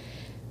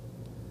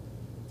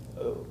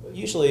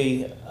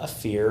 Usually a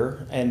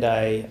fear, and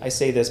I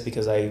say this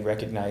because I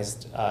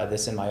recognized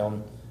this in my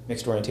own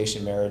mixed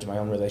orientation marriage, my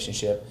own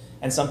relationship,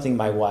 and something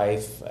my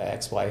wife,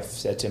 ex-wife,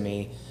 said to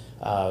me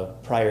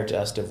prior to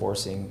us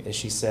divorcing is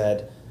she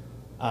said,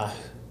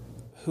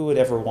 who would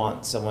ever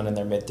want someone in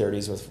their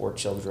mid-30s with 4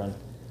 children?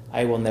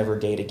 I will never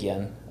date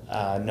again.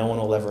 No one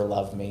will ever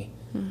love me.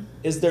 Mm-hmm.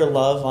 Is there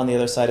love on the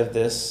other side of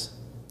this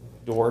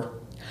door?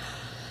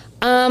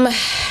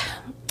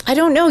 I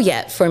don't know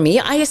yet for me.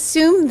 I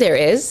assume there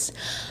is.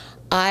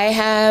 I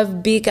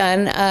have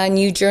begun a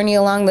new journey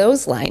along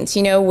those lines.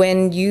 You know,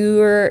 when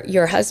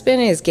your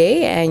husband is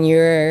gay and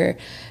your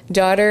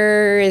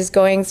daughter is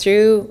going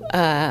through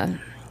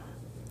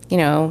you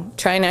know,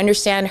 trying to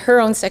understand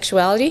her own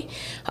sexuality,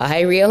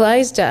 I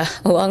realized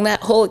along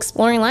that whole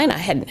exploring line, I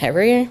had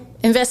never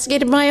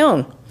investigated my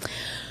own.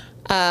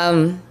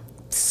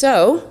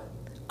 So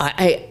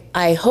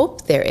I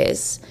hope there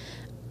is.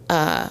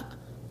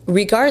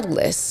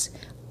 Regardless,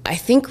 I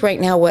think right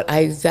now what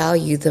I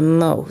value the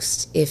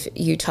most, if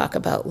you talk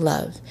about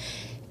love,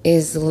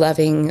 is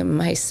loving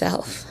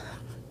myself.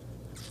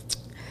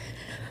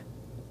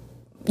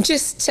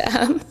 Just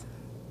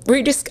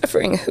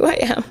rediscovering who I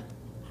am.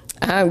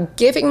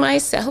 Giving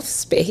myself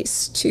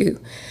space to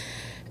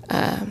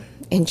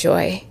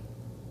enjoy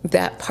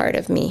that part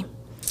of me.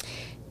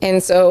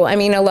 And so, I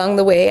mean, along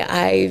the way,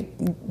 I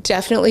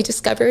definitely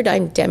discovered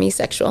I'm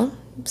demisexual.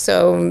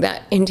 So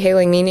that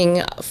entailing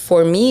meaning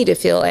for me to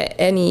feel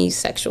any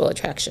sexual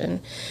attraction,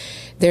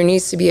 there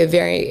needs to be a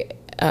very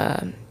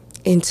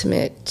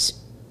intimate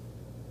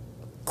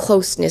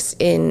closeness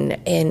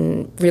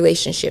in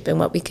relationship and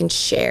what we can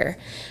share.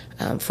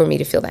 For me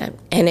to feel that.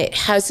 And it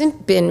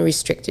hasn't been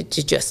restricted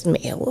to just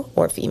male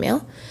or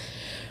female.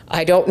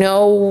 I don't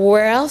know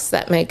where else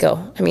that might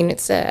go. I mean,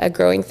 it's a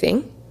growing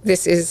thing.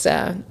 There's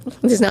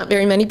not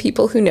very many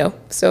people who know.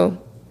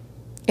 So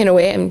in a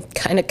way, I'm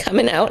kind of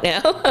coming out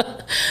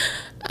now.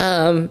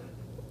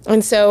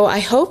 And so I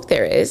hope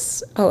there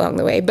is along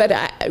the way. But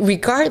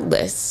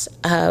regardless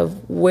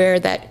of where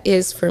that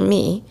is for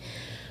me,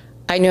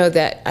 I know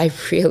that I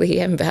really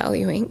am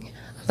valuing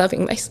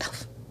loving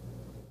myself.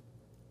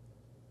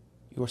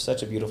 You are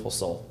such a beautiful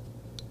soul.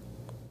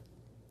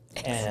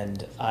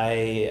 And I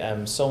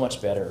am so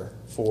much better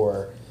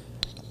for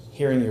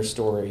hearing your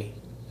story,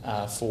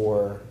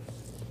 for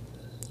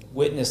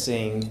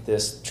witnessing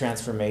this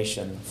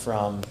transformation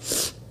from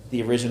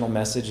the original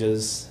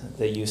messages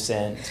that you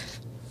sent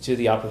to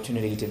the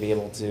opportunity to be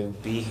able to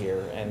be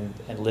here and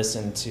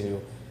listen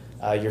to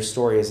your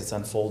story as it's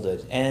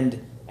unfolded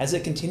and as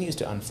it continues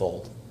to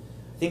unfold.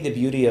 I think the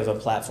beauty of a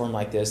platform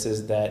like this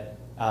is that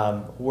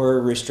we're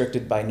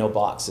restricted by no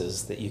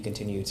boxes that you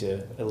continue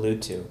to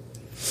allude to.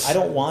 I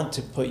don't want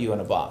to put you in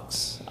a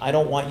box. I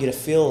don't want you to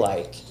feel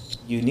like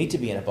you need to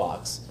be in a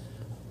box.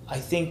 I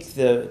think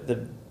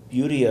the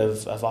beauty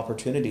of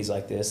opportunities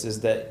like this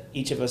is that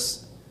each of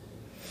us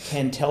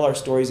can tell our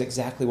stories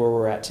exactly where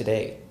we're at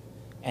today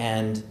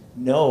and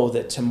know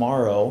that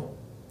tomorrow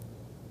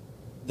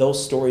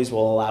those stories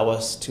will allow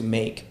us to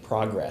make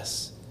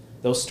progress.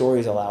 Those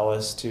stories allow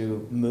us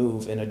to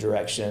move in a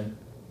direction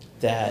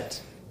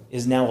that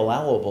is now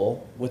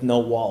allowable with no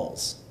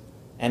walls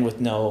and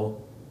with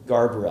no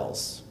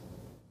guardrails.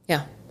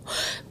 Yeah.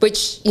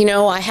 Which, you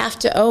know, I have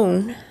to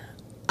own,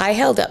 I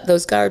held up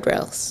those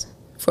guardrails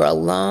for a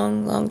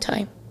long, long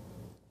time.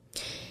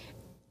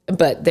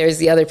 But there's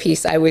the other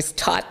piece. I was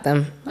taught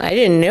them. I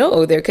didn't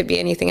know there could be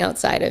anything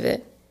outside of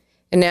it.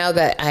 And now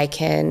that I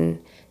can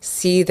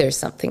see there's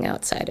something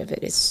outside of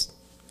it,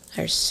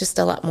 there's just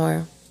a lot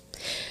more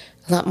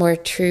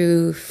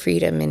true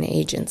freedom and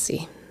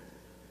agency.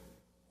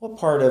 What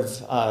part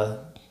of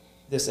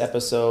this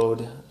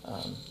episode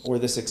or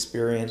this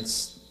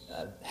experience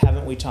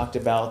haven't we talked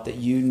about that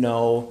you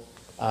know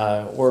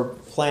or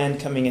planned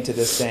coming into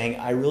this saying,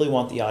 I really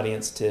want the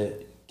audience to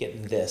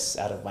get this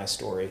out of my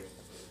story?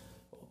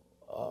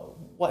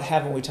 What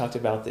haven't we talked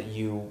about that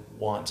you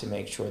want to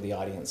make sure the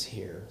audience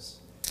hears?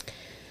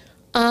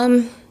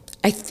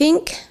 I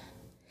think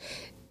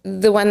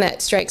the one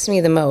that strikes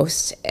me the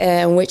most,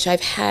 which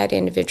I've had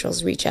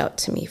individuals reach out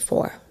to me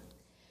for,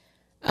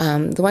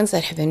 the ones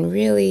that have been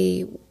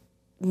really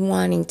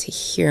wanting to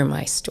hear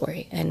my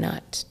story and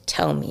not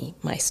tell me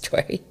my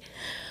story,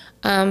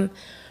 are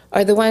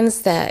the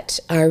ones that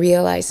are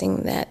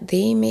realizing that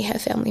they may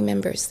have family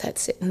members that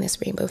sit in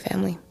this rainbow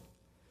family.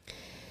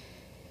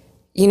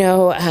 You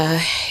know,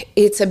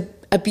 it's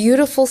a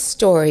beautiful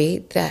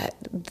story that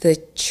the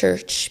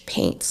church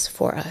paints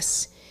for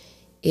us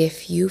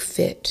if you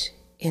fit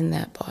in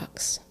that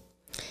box.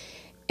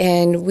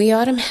 And we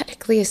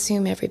automatically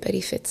assume everybody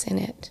fits in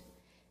it.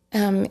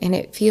 And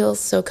it feels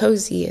so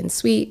cozy and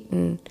sweet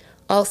and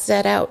all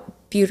set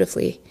out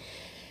beautifully.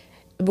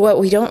 What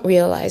we don't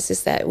realize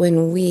is that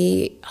when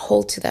we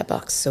hold to that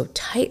box so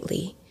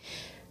tightly,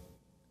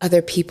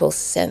 other people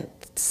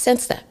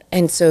sense that.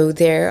 And so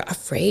they're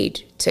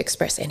afraid to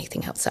express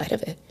anything outside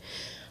of it.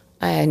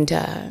 And,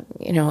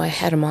 you know, I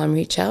had a mom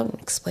reach out and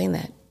explain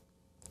that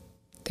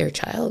their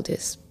child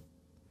is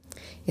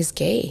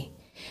gay,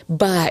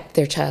 but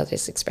their child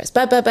is expressed.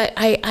 But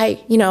I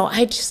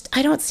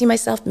don't see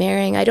myself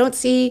marrying. I don't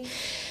see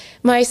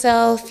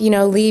myself,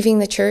 leaving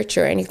the church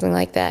or anything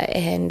like that.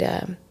 And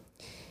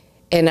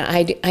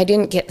I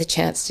didn't get the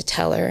chance to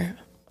tell her.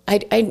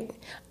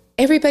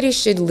 Everybody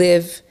should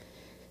live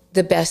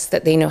the best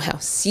that they know how.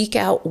 Seek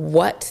out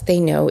what they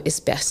know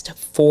is best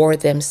for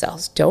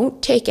themselves.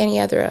 Don't take any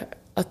other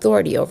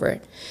authority over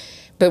it.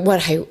 But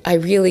what I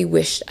really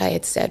wished I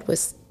had said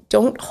was,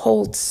 don't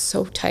hold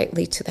so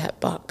tightly to that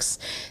box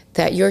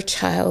that your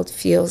child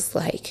feels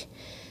like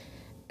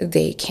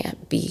they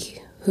can't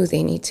be who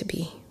they need to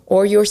be.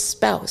 Or your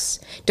spouse.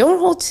 Don't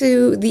hold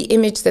to the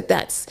image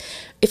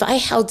if I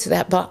held to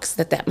that box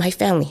that my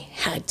family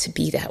had to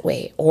be that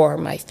way, or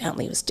my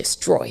family was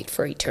destroyed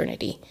for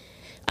eternity,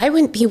 I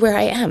wouldn't be where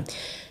I am.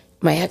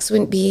 My ex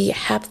wouldn't be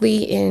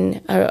happily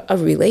in a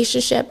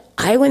relationship.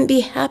 I wouldn't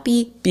be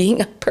happy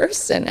being a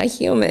person, a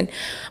human.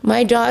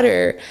 My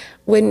daughter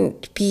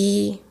wouldn't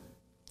be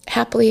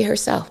happily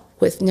herself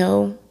with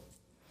no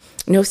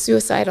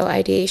suicidal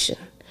ideation.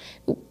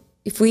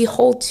 If we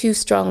hold too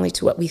strongly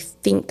to what we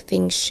think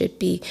things should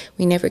be,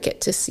 we never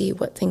get to see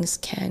what things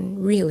can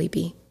really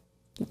be.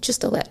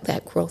 Just to let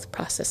that growth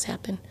process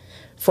happen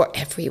for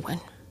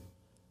everyone.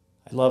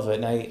 I love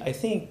it. And I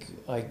think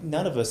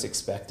none of us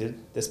expected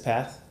this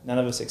path. None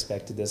of us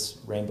expected this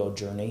rainbow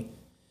journey.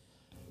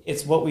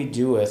 It's what we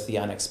do with the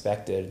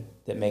unexpected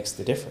that makes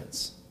the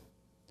difference.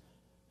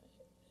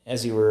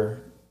 As you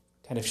were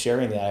kind of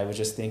sharing that, I was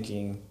just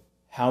thinking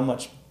how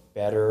much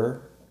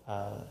better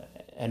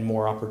and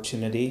more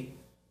opportunity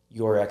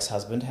your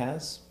ex-husband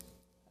has.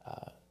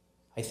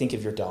 I think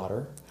of your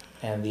daughter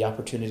and the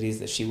opportunities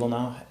that she will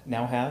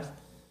now have,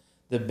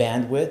 the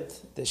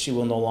bandwidth that she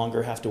will no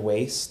longer have to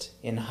waste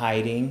in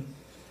hiding,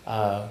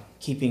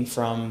 keeping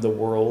from the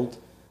world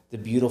the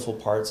beautiful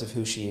parts of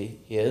who she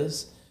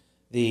is,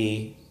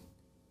 the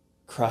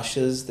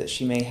crushes that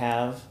she may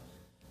have,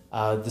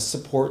 the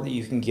support that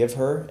you can give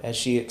her as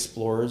she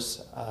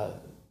explores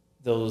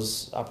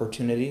those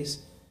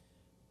opportunities.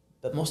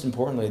 But most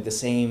importantly, the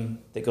same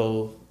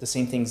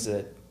things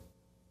that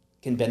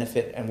can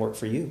benefit and work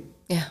for you.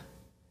 Yeah.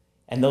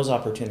 And those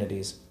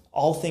opportunities,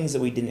 all things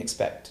that we didn't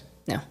expect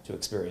to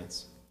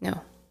experience. No.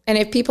 And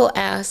if people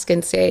ask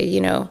and say,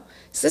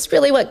 is this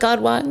really what God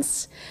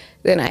wants?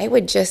 Then I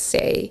would just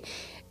say,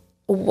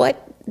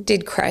 what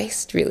did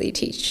Christ really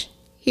teach?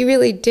 He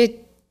really did.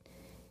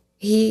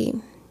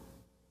 He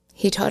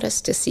taught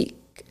us to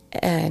seek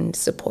and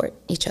support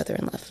each other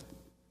in love.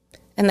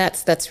 And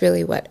that's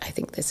really what I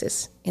think this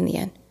is in the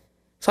end.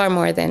 Far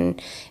more than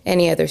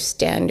any other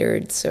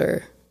standards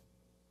or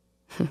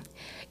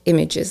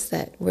images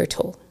that we're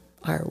told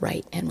are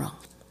right and wrong.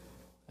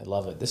 I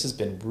love it. This has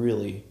been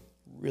really,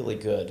 really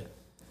good.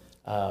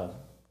 To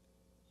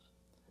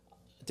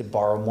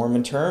borrow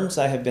Mormon terms,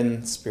 I have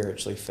been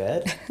spiritually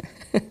fed.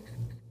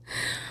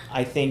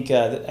 I think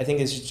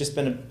it's just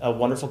been a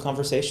wonderful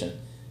conversation,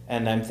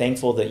 and I'm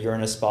thankful that you're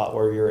in a spot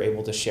where you're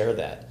able to share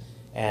that.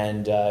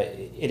 And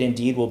it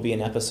indeed will be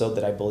an episode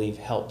that I believe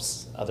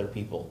helps other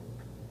people.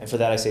 And for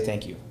that, I say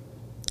thank you.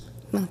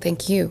 Well,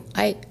 thank you.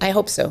 I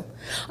hope so.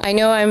 I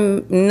know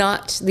I'm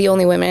not the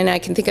only woman. I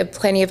can think of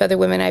plenty of other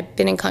women I've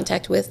been in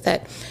contact with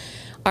that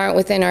aren't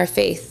within our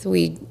faith.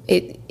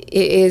 It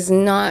is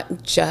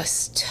not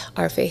just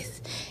our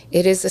faith.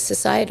 It is a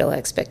societal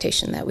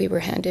expectation that we were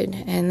handed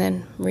and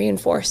then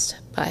reinforced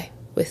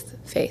with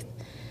faith.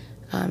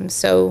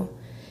 So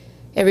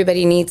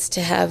everybody needs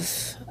to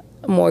have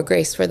more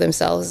grace for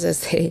themselves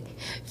as they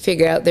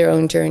figure out their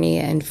own journey,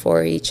 and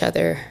for each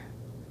other,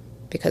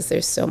 because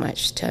there's so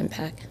much to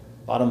unpack.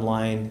 Bottom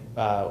line,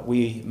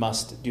 we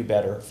must do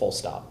better, full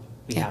stop.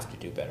 We Yeah. have to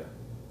do better.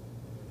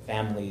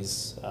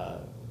 Families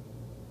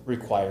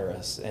require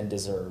us and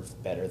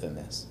deserve better than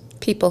this.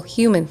 People,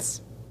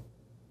 humans,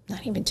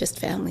 not even just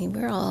family.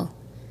 We're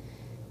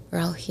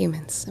all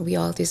humans, and we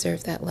all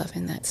deserve that love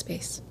in that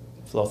space.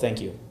 Flo,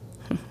 thank you.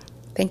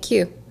 Thank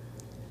you.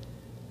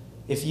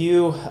 If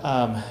you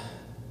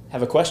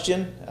have a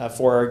question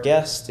for our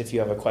guest, if you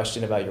have a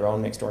question about your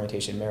own mixed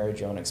orientation marriage,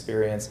 your own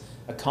experience,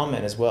 a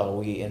comment as well,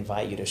 we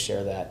invite you to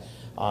share that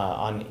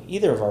on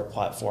either of our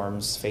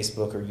platforms,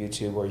 Facebook or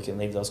YouTube, where you can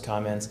leave those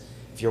comments.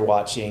 If you're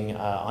watching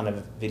on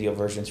a video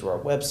version through our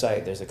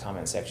website, there's a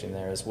comment section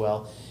there as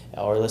well.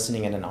 Or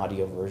listening in an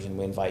audio version,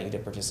 we invite you to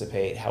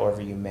participate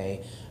however you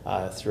may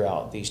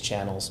throughout these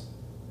channels.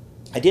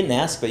 I didn't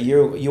ask, but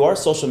you are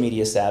social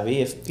media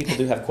savvy. If people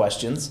do have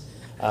questions,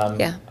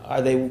 Yeah.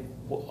 are they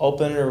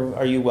open, or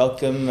are you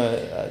welcome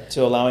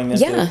to allowing them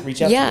to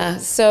reach out to Yeah. you?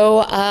 So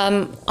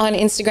on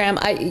Instagram,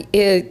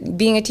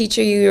 being a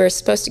teacher, you are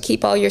supposed to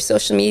keep all your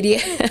social media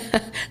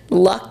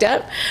locked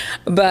up.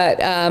 But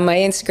my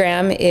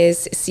Instagram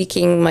is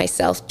Seeking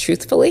Myself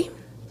Truthfully.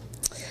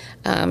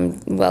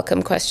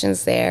 Welcome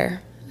questions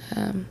there.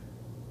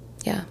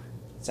 Yeah.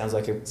 Sounds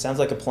like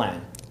a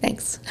plan.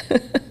 Thanks.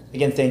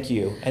 Again, thank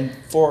you. And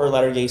for our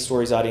Latter-day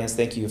Stories audience,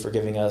 thank you for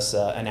giving us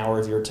an hour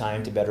of your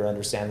time to better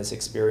understand this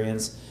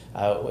experience.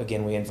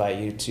 Again, we invite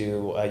you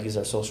to use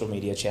our social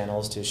media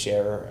channels to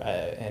share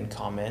and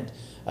comment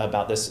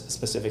about this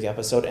specific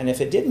episode. And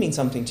if it did mean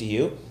something to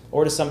you,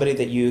 or to somebody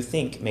that you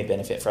think may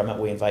benefit from it,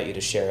 we invite you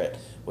to share it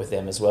with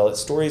them as well. It's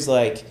stories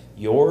like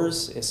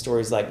yours, it's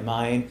stories like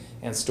mine,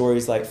 and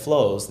stories like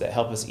Flo's that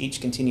help us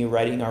each continue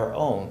writing our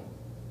own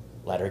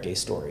Latter-day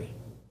Story.